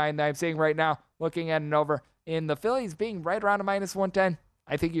 Seeing the 9 that I'm seeing right now, looking at an over in the Phillies being right around a -110.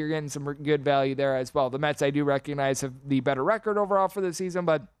 I think you're getting some good value there as well. The Mets, I do recognize, have the better record overall for the season,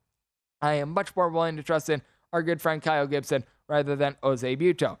 but I am much more willing to trust in our good friend Kyle Gibson rather than Jose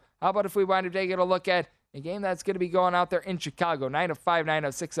Buto. How about if we wind up taking a look at a game that's going to be going out there in Chicago? 9-5,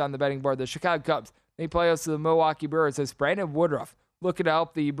 9-6 on the betting board. The Chicago Cubs, they play us to the Milwaukee Brewers as Brandon Woodruff looking to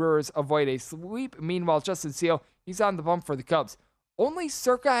help the Brewers avoid a sweep. Meanwhile, Justin Steele, he's on the bump for the Cubs. Only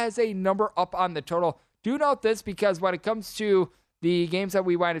Circa has a number up on the total. Do note this, because when it comes to the games that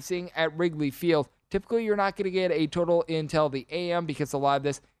we wind up seeing at Wrigley Field, typically you're not going to get a total until the AM, because a lot of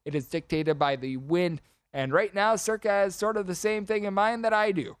this it is dictated by the wind. And right now, Circa has sort of the same thing in mind that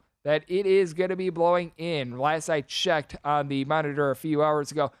I do, that it is going to be blowing in. Last I checked on the monitor a few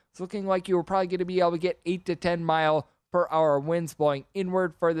hours ago, it's looking like you were probably going to be able to get 8 to 10 mile per hour winds blowing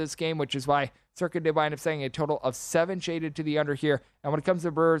inward for this game, which is why Circa did wind up saying a total of 7 shaded to the under here. And when it comes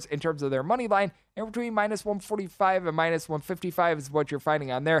to Brewers, in terms of their money line, in between minus 145 and minus 155 is what you're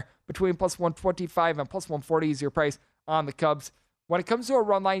finding on there. Between plus 125 and plus 140 is your price on the Cubs. When it comes to a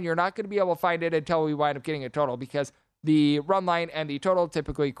run line, you're not going to be able to find it until we wind up getting a total, because the run line and the total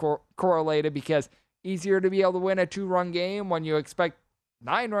typically correlated, because easier to be able to win a 2-run game when you expect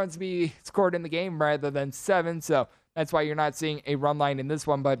 9 runs to be scored in the game rather than 7. So that's why you're not seeing a run line in this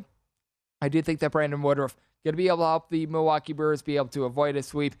one. But I do think that Brandon Woodruff going to be able to help the Milwaukee Brewers be able to avoid a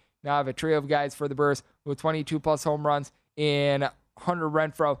sweep. Now I have a trio of guys for the Brewers with 22-plus home runs in Hunter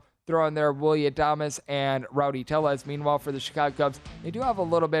Renfroe. Throw in there Willie Adames and Rowdy Tellez. Meanwhile, for the Chicago Cubs, they do have a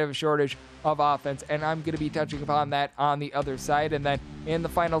little bit of a shortage of offense, and I'm going to be touching upon that on the other side. And then in the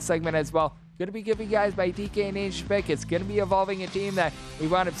final segment as well, going to be giving guys by DK and Nate Schmick. It's going to be evolving a team that we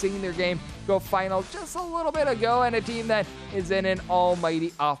wound up seeing their game go final just a little bit ago, and a team that is in an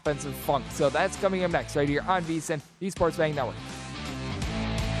almighty offensive funk. So that's coming up next right here on VSiN, the Sports Betting Network.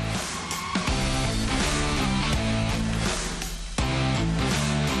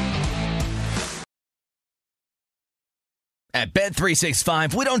 At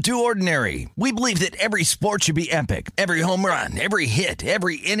Bet365, we don't do ordinary. We believe that every sport should be epic. Every home run, every hit,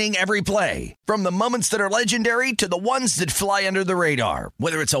 every inning, every play. From the moments that are legendary to the ones that fly under the radar.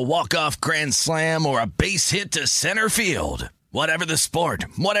 Whether it's a walk-off grand slam or a base hit to center field. Whatever the sport,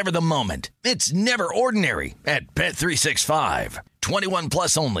 whatever the moment. It's never ordinary at Bet365. 21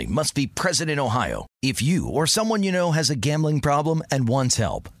 plus only. Must be present in Ohio. If you or someone you know has a gambling problem and wants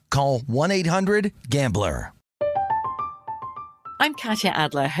help, call 1-800-GAMBLER. I'm Katya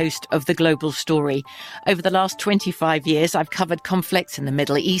Adler, host of The Global Story. Over the last 25 years, I've covered conflicts in the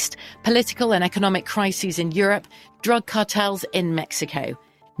Middle East, political and economic crises in Europe, drug cartels in Mexico.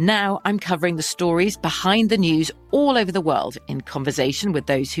 Now I'm covering the stories behind the news all over the world in conversation with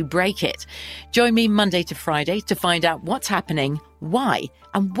those who break it. Join me Monday to Friday to find out what's happening, why,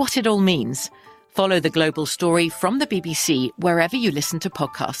 and what it all means. Follow The Global Story from the BBC wherever you listen to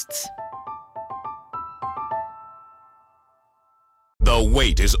podcasts. The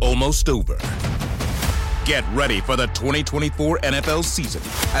wait is almost over. Get ready for the 2024 NFL season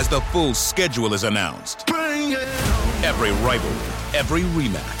as the full schedule is announced. Every rivalry, every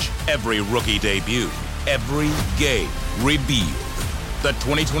rematch, every rookie debut, every game revealed. The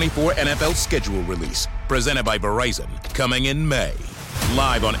 2024 NFL schedule release, presented by Verizon, coming in May.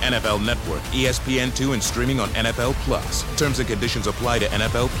 Live on NFL Network, ESPN2, and streaming on NFL Plus. Terms and conditions apply to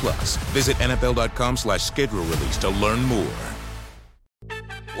NFL Plus. Visit NFL.com/schedule release to learn more.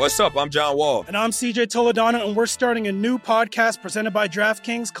 What's up? I'm John Wall. And I'm CJ Toledano, and we're starting a new podcast presented by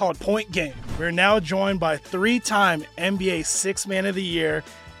DraftKings called Point Game. We're now joined by 3-time NBA Sixth Man of the Year,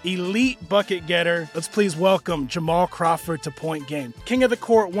 elite bucket getter. Let's please welcome Jamal Crawford to Point Game. King of the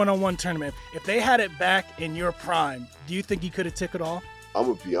Court one-on-one tournament. If they had it back in your prime, do you think you could have took it all? I'm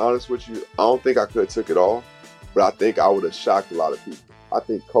going to be honest with you. I don't think I could have took it all, but I think I would have shocked a lot of people. I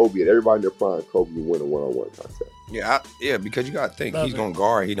think Kobe and everybody in their prime, Kobe would win a one-on-one contest. Yeah, because you got to think, he's going to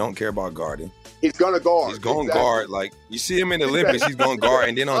guard. He don't care about guarding. He's going to guard. He's going to guard. Like, you see him in the Olympics, he's going to guard.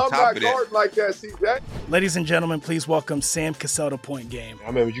 And then on top of that. I'm not guarding like that, CJ. Ladies and gentlemen, please welcome Sam Cassell to Point Game. I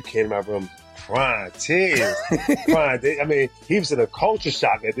remember you came out from crying, tears. I mean, he was in a culture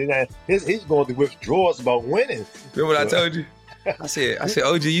shock. And then he's going through withdrawals about winning. Remember what I told you? I said,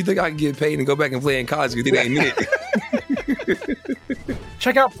 OG, you think I can get paid and go back and play in college? You think I ain't it?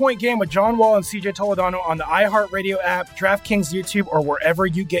 Check out Point Game with John Wall and CJ Toledano on the iHeartRadio app, DraftKings YouTube, or wherever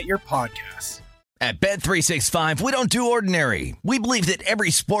you get your podcasts. At Bet365, we don't do ordinary. We believe that every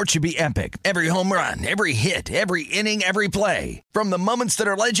sport should be epic. Every home run, every hit, every inning, every play. From the moments that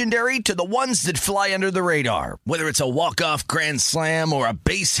are legendary to the ones that fly under the radar. Whether it's a walk-off grand slam or a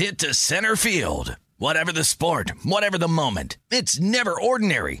base hit to center field. Whatever the sport, whatever the moment. It's never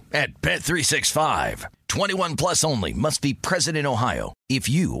ordinary at Bet365. 21 plus only. Must be present in Ohio. If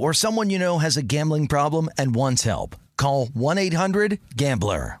you or someone you know has a gambling problem and wants help, call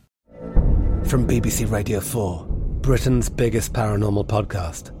 1-800-GAMBLER. From BBC Radio 4, Britain's biggest paranormal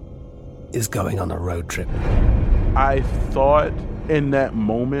podcast is going on a road trip. I thought in that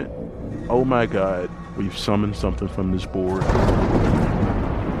moment, oh my God, we've summoned something from this board.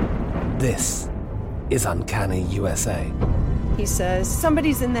 This is Uncanny USA. He says,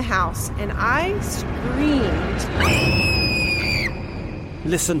 somebody's in the house, and I screamed.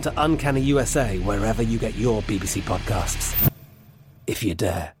 Listen to Uncanny USA wherever you get your BBC podcasts, if you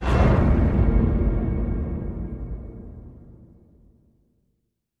dare.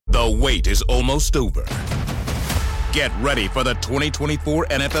 The wait is almost over. Get ready for the 2024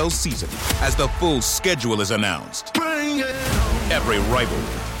 NFL season as the full schedule is announced. Every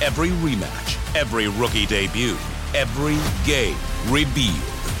rivalry, every rematch, every rookie debut, every game revealed.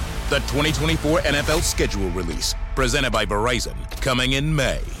 The 2024 NFL schedule release, presented by Verizon, coming in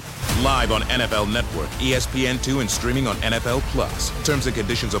May. Live on NFL Network, ESPN2, and streaming on NFL Plus. Terms and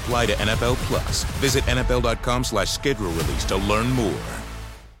conditions apply to NFL Plus. Visit NFL.com/schedule release to learn more.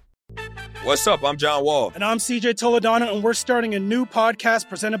 What's up? I'm John Wall. And I'm CJ Toledano, and we're starting a new podcast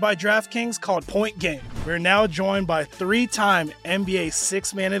presented by DraftKings called Point Game. We're now joined by three-time NBA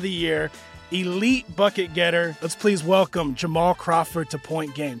Sixth Man of the Year, elite bucket getter. Let's please welcome Jamal Crawford to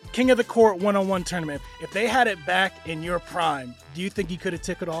Point Game. King of the Court one-on-one tournament. If they had it back in your prime, do you think you could have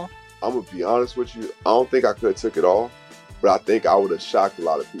took it all? I'm going to be honest with you. I don't think I could have took it all, but I think I would have shocked a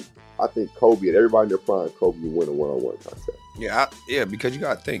lot of people. I think Kobe and everybody in their prime, Kobe would win a one-on-one contest. Yeah, because you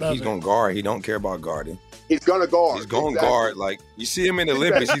got to think. He's going to guard. He don't care about guarding. He's going to guard. He's going to guard. Like, you see him in the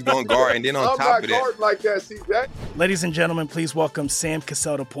Olympics, he's going to guard. And then on top of that. I'm not guarding like that, CJ. Ladies and gentlemen, please welcome Sam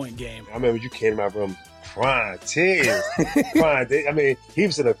Cassell to Point Game. I remember you came out from crying, tears. Crying. I mean, he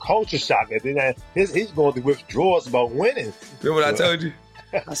was in a culture shock. And then he's going through withdrawals about winning. Remember what I told you?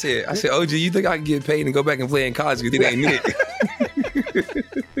 I said, OG, you think I can get paid and go back and play in college? You think I ain't it?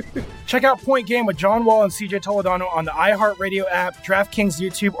 Check out Point Game with John Wall and CJ Toledano on the iHeartRadio app, DraftKings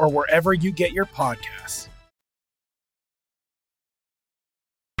YouTube, or wherever you get your podcasts.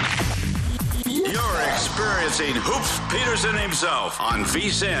 You're experiencing Hoops Peterson himself on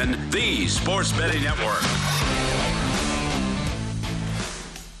VSiN, the Sports Betting Network.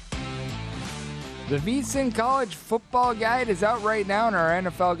 The VSiN College Football Guide is out right now, and our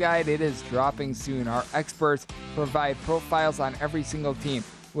NFL Guide, it is dropping soon. Our experts provide profiles on every single team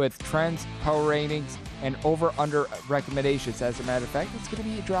with trends, power ratings, and over-under recommendations. As a matter of fact, it's going to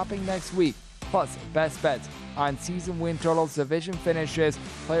be dropping next week. Plus, best bets on season win totals, division finishes,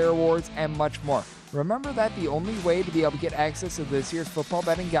 player awards, and much more. Remember that the only way to be able to get access to this year's football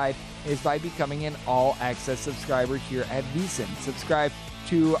betting guide is by becoming an all-access subscriber here at VSiN. Subscribe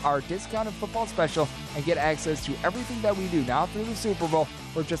to our discounted football special and get access to everything that we do now through the Super Bowl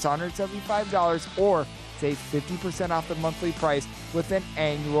for just $175, or save 50% off the monthly price with an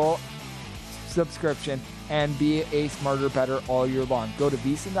annual subscription and be a smarter better all year long. Go to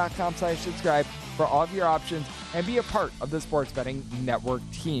VSiN.com/subscribe for all of your options and be a part of the Sports Betting Network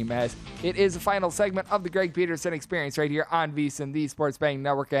team, as it is the final segment of the Greg Peterson Experience right here on VSiN, the Sports Betting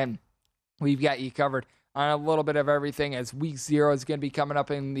Network, and we've got you covered on a little bit of everything, as week 0 is going to be coming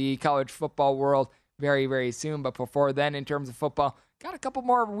up in the college football world very, very soon. But before then, in terms of football, got a couple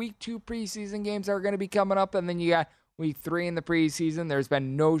more week 2 preseason games that are going to be coming up, and then you got week 3 in the preseason. There's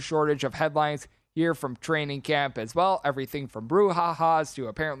been no shortage of headlines here from training camp as well. Everything from brouhahas to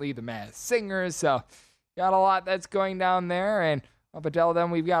apparently the Masked Singers. So got a lot that's going down there. And up until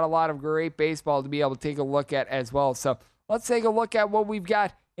then, we've got a lot of great baseball to be able to take a look at as well. So let's take a look at what we've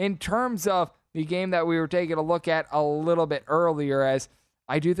got in terms of the game that we were taking a look at a little bit earlier, as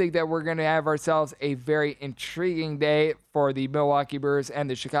I do think that we're going to have ourselves a very intriguing day for the Milwaukee Brewers and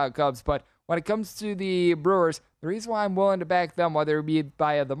the Chicago Cubs. But when it comes to the Brewers, the reason why I'm willing to back them, whether it be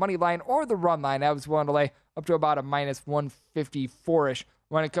by the money line or the run line, I was willing to lay up to about a minus 154-ish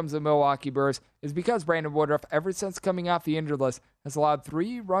when it comes to the Milwaukee Brewers, is because Brandon Woodruff, ever since coming off the injured list, has allowed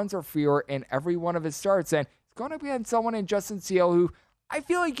 3 runs or fewer in every one of his starts. And it's going to be on someone in Justin Steele, who I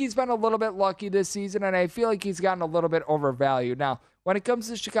feel like he's been a little bit lucky this season, and I feel like he's gotten a little bit overvalued. Now, when it comes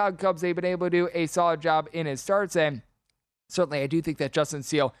to the Chicago Cubs, they've been able to do a solid job in his starts, and certainly I do think that Justin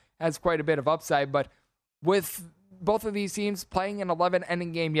Steele has quite a bit of upside. But with both of these teams playing an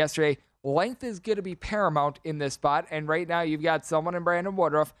 11-inning game yesterday, length is going to be paramount in this spot, and right now you've got someone in Brandon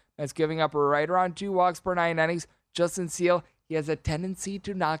Woodruff that's giving up right around 2 walks per 9 innings. Justin Steele, he has a tendency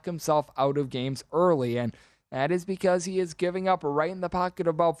to knock himself out of games early, and that is because he is giving up right in the pocket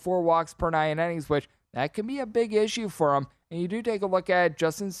about 4 walks per 9 innings, which that can be a big issue for him. And you do take a look at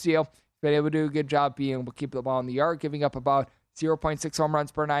Justin Steele, been able to do a good job being able to keep the ball in the yard, giving up about 0.6 home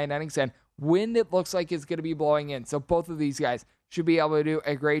runs per 9 innings, and wind it looks like it's going to be blowing in. So both of these guys should be able to do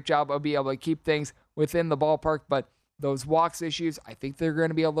a great job of being able to keep things within the ballpark. But those walks issues, I think they're going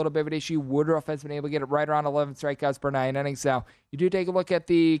to be a little bit of an issue. Woodruff has been able to get it right around 11 strikeouts per 9 innings. Now, you do take a look at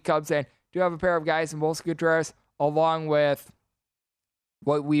the Cubs and do have a pair of guys in Wilson Contreras, along with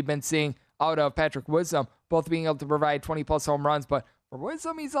what we've been seeing out of Patrick Wisdom, both being able to provide 20-plus home runs. But for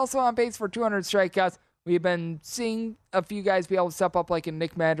Wisdom, he's also on pace for 200 strikeouts, we've been seeing a few guys be able to step up, like in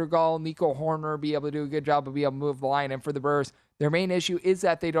Nick Madrigal, Nico Horner, be able to do a good job of being able to move the line. And for the Brewers, their main issue is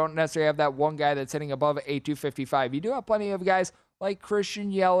that they don't necessarily have that one guy that's hitting above a 255. You do have plenty of guys like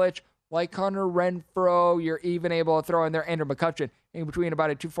Christian Yelich, like Hunter Renfroe. You're even able to throw in there Andrew McCutchen in between about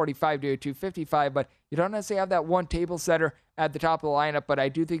a 245 to a 255, but you don't necessarily have that one table setter at the top of the lineup. But I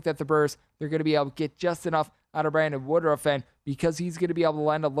do think that the Brewers, they're going to be able to get just enough out of Brandon Woodruff, and because he's going to be able to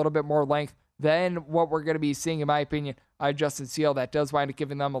lend a little bit more length than what we're going to be seeing, in my opinion, Justin Steele, that does wind up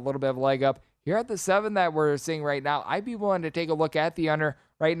giving them a little bit of a leg up. Here at the 7 that we're seeing right now, I'd be willing to take a look at the under.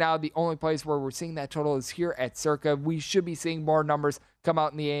 Right now, the only place where we're seeing that total is here at Circa. We should be seeing more numbers come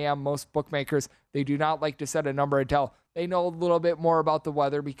out in the AM. Most bookmakers, they do not like to set a number until they know a little bit more about the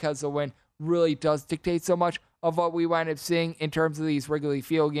weather, because the wind really does dictate so much of what we wind up seeing in terms of these Wrigley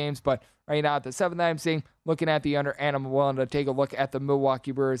Field games. But right now, at the 7 that I'm seeing, looking at the under, and I'm willing to take a look at the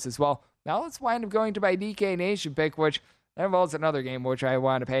Milwaukee Brewers as well. Now let's wind up going to my DK Nation pick, which involves another game which I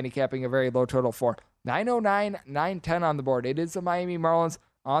wound up handicapping a very low total for. 909, 910 on the board. It is the Miami Marlins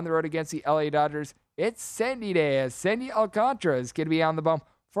on the road against the LA Dodgers. It's Sandy Day, as Sandy Alcantara is going to be on the bump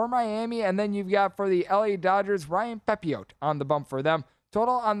for Miami. And then you've got for the LA Dodgers, Ryan Pepiot on the bump for them.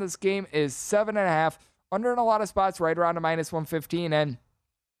 Total on this game is 7.5. Under in a lot of spots, right around a minus 115. And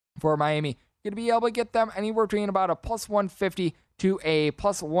for Miami, going to be able to get them anywhere between about a plus 150 to a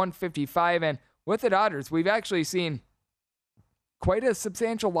plus 155. And with the Dodgers, we've actually seen quite a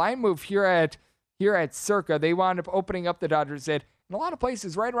substantial line move here at Circa. They wound up opening up, the Dodgers did, in a lot of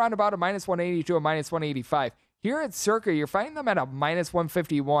places right around about a minus 180 to a minus 185. Here at Circa, you're finding them at a minus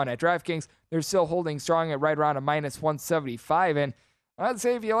 151. At DraftKings, they're still holding strong at right around a minus 175. And I'd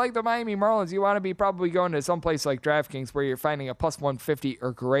say if you like the Miami Marlins, you want to be probably going to some place like DraftKings where you're finding a plus 150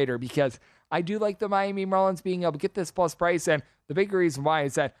 or greater, because I do like the Miami Marlins being able to get this plus price. And the big reason why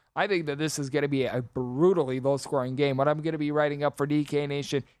is that I think that this is going to be a brutally low-scoring game. What I'm going to be writing up for DK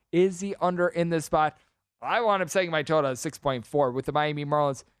Nation is the under in this spot. I wound up setting my total at 6.4 with the Miami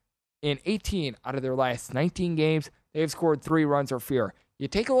Marlins. In 18 out of their last 19 games, they've scored 3 runs or fewer. You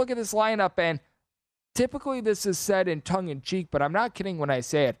take a look at this lineup, and typically this is said in tongue-in-cheek, but I'm not kidding when I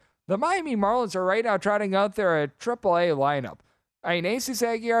say it. The Miami Marlins are right now trotting out there a AAA lineup. I mean, Aces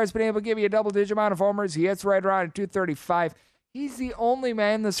Aguilar has been able to give you a double-digit amount of homers. He hits right around 235. He's the only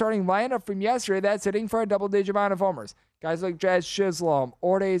man in the starting lineup from yesterday that's hitting for a double-digit amount of homers. Guys like Jazz Chisholm,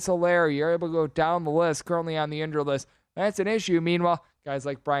 Ortiz Hilaire, you're able to go down the list, currently on the injured list. That's an issue. Meanwhile, guys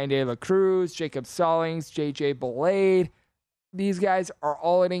like Brian De La Cruz, Jacob Stallings, J.J. Blade, these guys are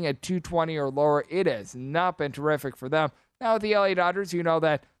all hitting at 220 or lower. It has not been terrific for them. Now with the LA Dodgers, you know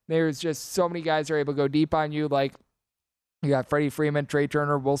that there's just so many guys that are able to go deep on you, like you got Freddie Freeman, Trey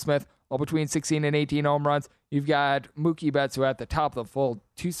Turner, Will Smith, all between 16 and 18 home runs. You've got Mookie Betts, who at the top of the full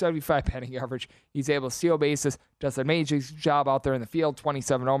 275 batting average. He's able to steal bases, does an amazing job out there in the field,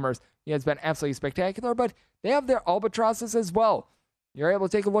 27 homers. He has been absolutely spectacular, but they have their albatrosses as well. You're able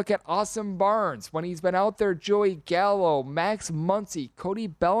to take a look at Austin Barnes. When he's been out there, Joey Gallo, Max Muncy, Cody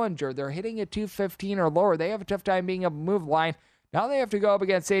Bellinger, they're hitting at 215 or lower. They have a tough time being able to move the line. Now they have to go up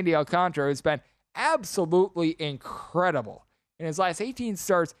against Sandy Alcantara, who's been absolutely incredible. In his last 18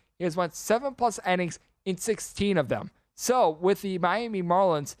 starts, he has won 7+ innings in 16 of them. So with the Miami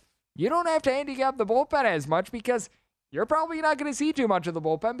Marlins, you don't have to handicap the bullpen as much, because you're probably not going to see too much of the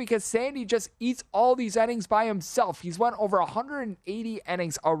bullpen, because Sandy just eats all these innings by himself. He's won over 180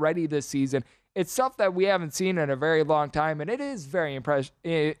 innings already this season. It's stuff that we haven't seen in a very long time, and it is very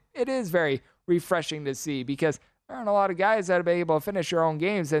it is very refreshing to see, because there aren't a lot of guys that have been able to finish their own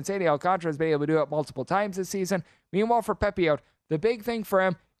games, and Sandy Alcantara has been able to do it multiple times this season. Meanwhile, for Pepiot, the big thing for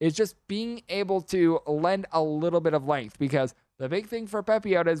him is just being able to lend a little bit of length, because the big thing for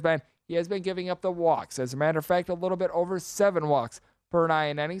Pepiot has been he has been giving up the walks. As a matter of fact, a little bit over 7 walks per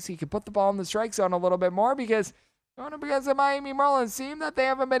 9 innings. He can put the ball in the strike zone a little bit more, because the Miami Marlins seem that they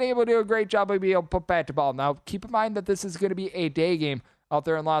haven't been able to do a great job of being able to put bat to ball. Now, keep in mind that this is going to be a day game out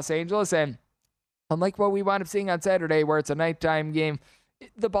there in Los Angeles, and unlike what we wound up seeing on Saturday, where it's a nighttime game,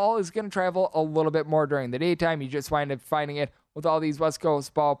 the ball is going to travel a little bit more during the daytime. You just wind up finding it with all these West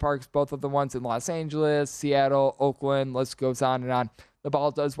Coast ballparks, both of the ones in Los Angeles, Seattle, Oakland, list goes on and on. The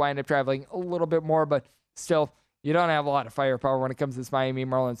ball does wind up traveling a little bit more, but still, you don't have a lot of firepower when it comes to this Miami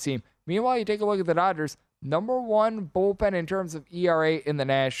Marlins team. Meanwhile, you take a look at the Dodgers, #1 bullpen in terms of ERA in the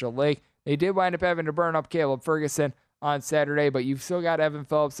National League. They did wind up having to burn up Caleb Ferguson on Saturday, but you've still got Evan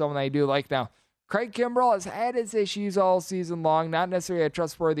Phillips, someone I do like now. Craig Kimbrell has had his issues all season long, not necessarily a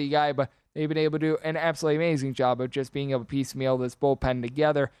trustworthy guy, but they've been able to do an absolutely amazing job of just being able to piecemeal this bullpen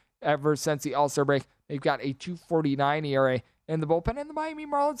together. Ever since the All-Star break, they've got a 2.49 ERA. in the bullpen. And the Miami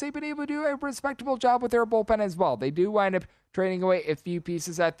Marlins, they've been able to do a respectable job with their bullpen as well. They do wind up trading away a few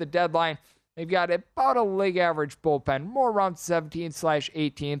pieces at the deadline. They've got about a league average bullpen, more around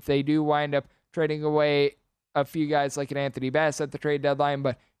 17th/18th. They do wind up trading away a few guys like an Anthony Bass at the trade deadline,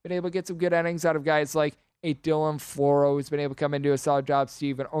 but been able to get some good innings out of guys like a Dylan Floro, who's been able to come and do a solid job,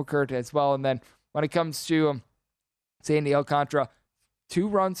 Steven Okert as well. And then when it comes to Sandy Alcantara, 2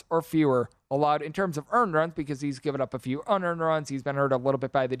 runs or fewer allowed in terms of earned runs, because he's given up a few unearned runs. He's been hurt a little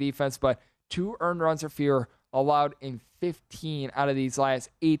bit by the defense, but 2 earned runs or fewer allowed in 15 out of these last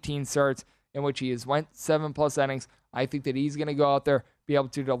 18 starts in which he has went 7+ innings. I think that he's going to go out there, be able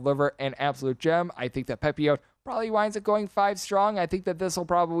to deliver an absolute gem. I think that Pepiot probably winds up going 5 strong. I think that this will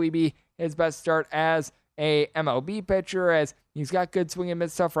probably be his best start as a MLB pitcher, as he's got good swing and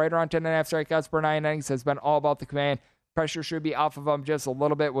miss stuff, right around 10.5 strikeouts per 9 innings, has been all about the command. Pressure should be off of him just a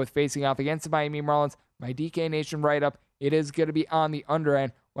little bit with facing off against the Miami Marlins. My DK Nation write-up, it is going to be on the under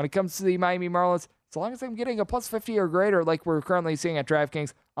end. When it comes to the Miami Marlins, as long as I'm getting a +50 or greater like we're currently seeing at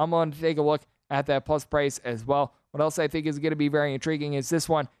DraftKings, I'm willing to take a look at that plus price as well. What else I think is going to be very intriguing is this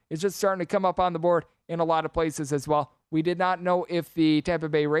one is just starting to come up on the board in a lot of places as well. We did not know if the Tampa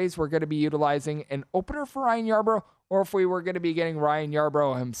Bay Rays were going to be utilizing an opener for Ryan Yarbrough or if we were going to be getting Ryan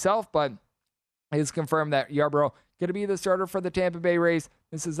Yarbrough himself, but it is confirmed that Yarbrough going to be the starter for the Tampa Bay Rays.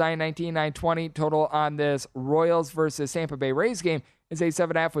 This is 919, 920 total on this Royals versus Tampa Bay Rays game is a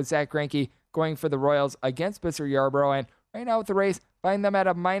 7.5 with Zach Greinke going for the Royals against Mr. Yarbrough. And right now with the Rays, find them at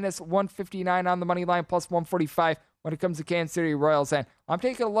a -159 on the money line, +145 when it comes to Kansas City Royals. And I'm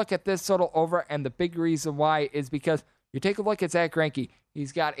taking a look at this total over, and the big reason why is because you take a look at Zach Greinke.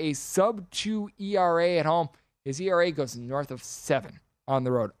 He's got a sub-2 ERA at home. His ERA goes north of 7 on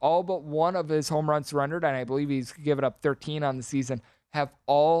the road. All but one of his home runs surrendered, and I believe he's given up 13 on the season, have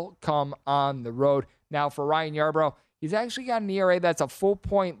all come on the road. Now for Ryan Yarbrough, he's actually got an ERA that's a full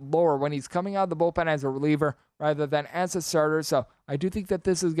point lower when he's coming out of the bullpen as a reliever rather than as a starter. So I do think that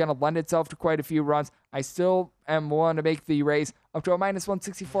this is going to lend itself to quite a few runs. I still am willing to make the Rays up to a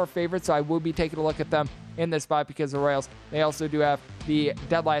 -164 favorite, so I will be taking a look at them in this spot because the Royals, they also do have the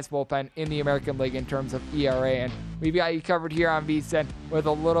dead last bullpen in the American League in terms of ERA. And we've got you covered here on VSiN with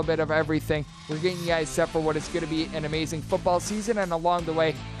a little bit of everything. We're getting you guys set for what is going to be an amazing football season, and along the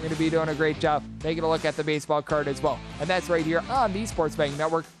way, we're going to be doing a great job taking a look at the baseball card as well. And that's right here on the Sports Betting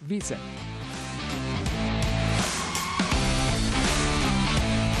Network, VSiN.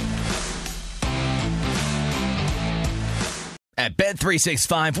 At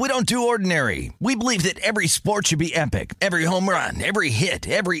Bet365, we don't do ordinary. We believe that every sport should be epic. Every home run, every hit,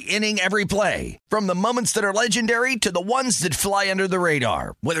 every inning, every play. From the moments that are legendary to the ones that fly under the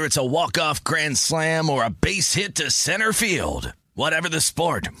radar. Whether it's a walk-off grand slam or a base hit to center field. Whatever the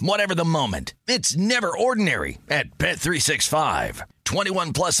sport, whatever the moment. It's never ordinary at Bet365.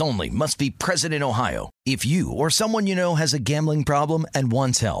 21 plus only. Must be present in Ohio. If you or someone you know has a gambling problem and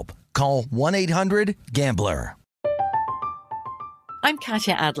wants help, call 1-800-GAMBLER. I'm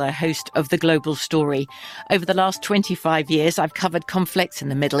Katya Adler, host of The Global Story. Over the last 25 years, I've covered conflicts in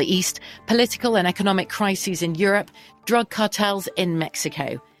the Middle East, political and economic crises in Europe, drug cartels in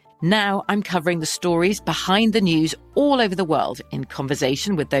Mexico. Now I'm covering the stories behind the news all over the world in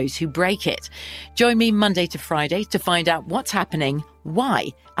conversation with those who break it. Join me Monday to Friday to find out what's happening, why,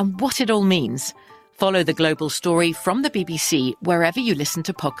 and what it all means. Follow The Global Story from the BBC wherever you listen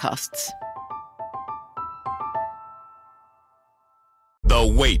to podcasts. The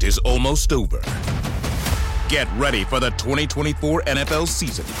wait is almost over. Get ready for the 2024 NFL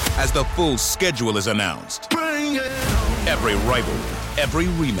season as the full schedule is announced. Bring it on. Every rivalry, every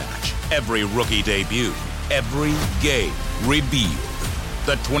rematch, every rookie debut, every game revealed.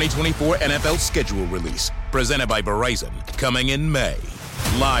 The 2024 NFL schedule release, presented by Verizon, coming in May.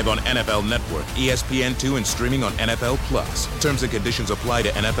 Live on NFL Network, ESPN2, and streaming on NFL Plus. Terms and conditions apply to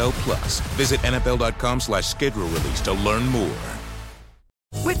NFL Plus. Visit NFL.com/schedule release to learn more.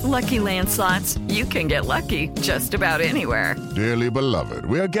 With Lucky Land Slots, you can get lucky just about anywhere. Dearly beloved,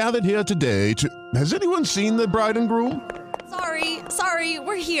 we are gathered here today to... Has anyone seen the bride and groom? Sorry,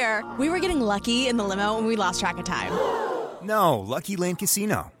 we're here. We were getting lucky in the limo and we lost track of time. No, Lucky Land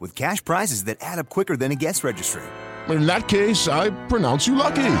Casino, with cash prizes that add up quicker than a guest registry. In that case, I pronounce you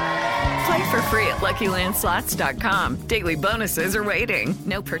lucky. Play for free at LuckyLandSlots.com. Daily bonuses are waiting.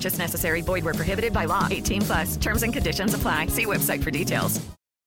 No purchase necessary. Void where prohibited by law. 18+. Terms and conditions apply. See website for details.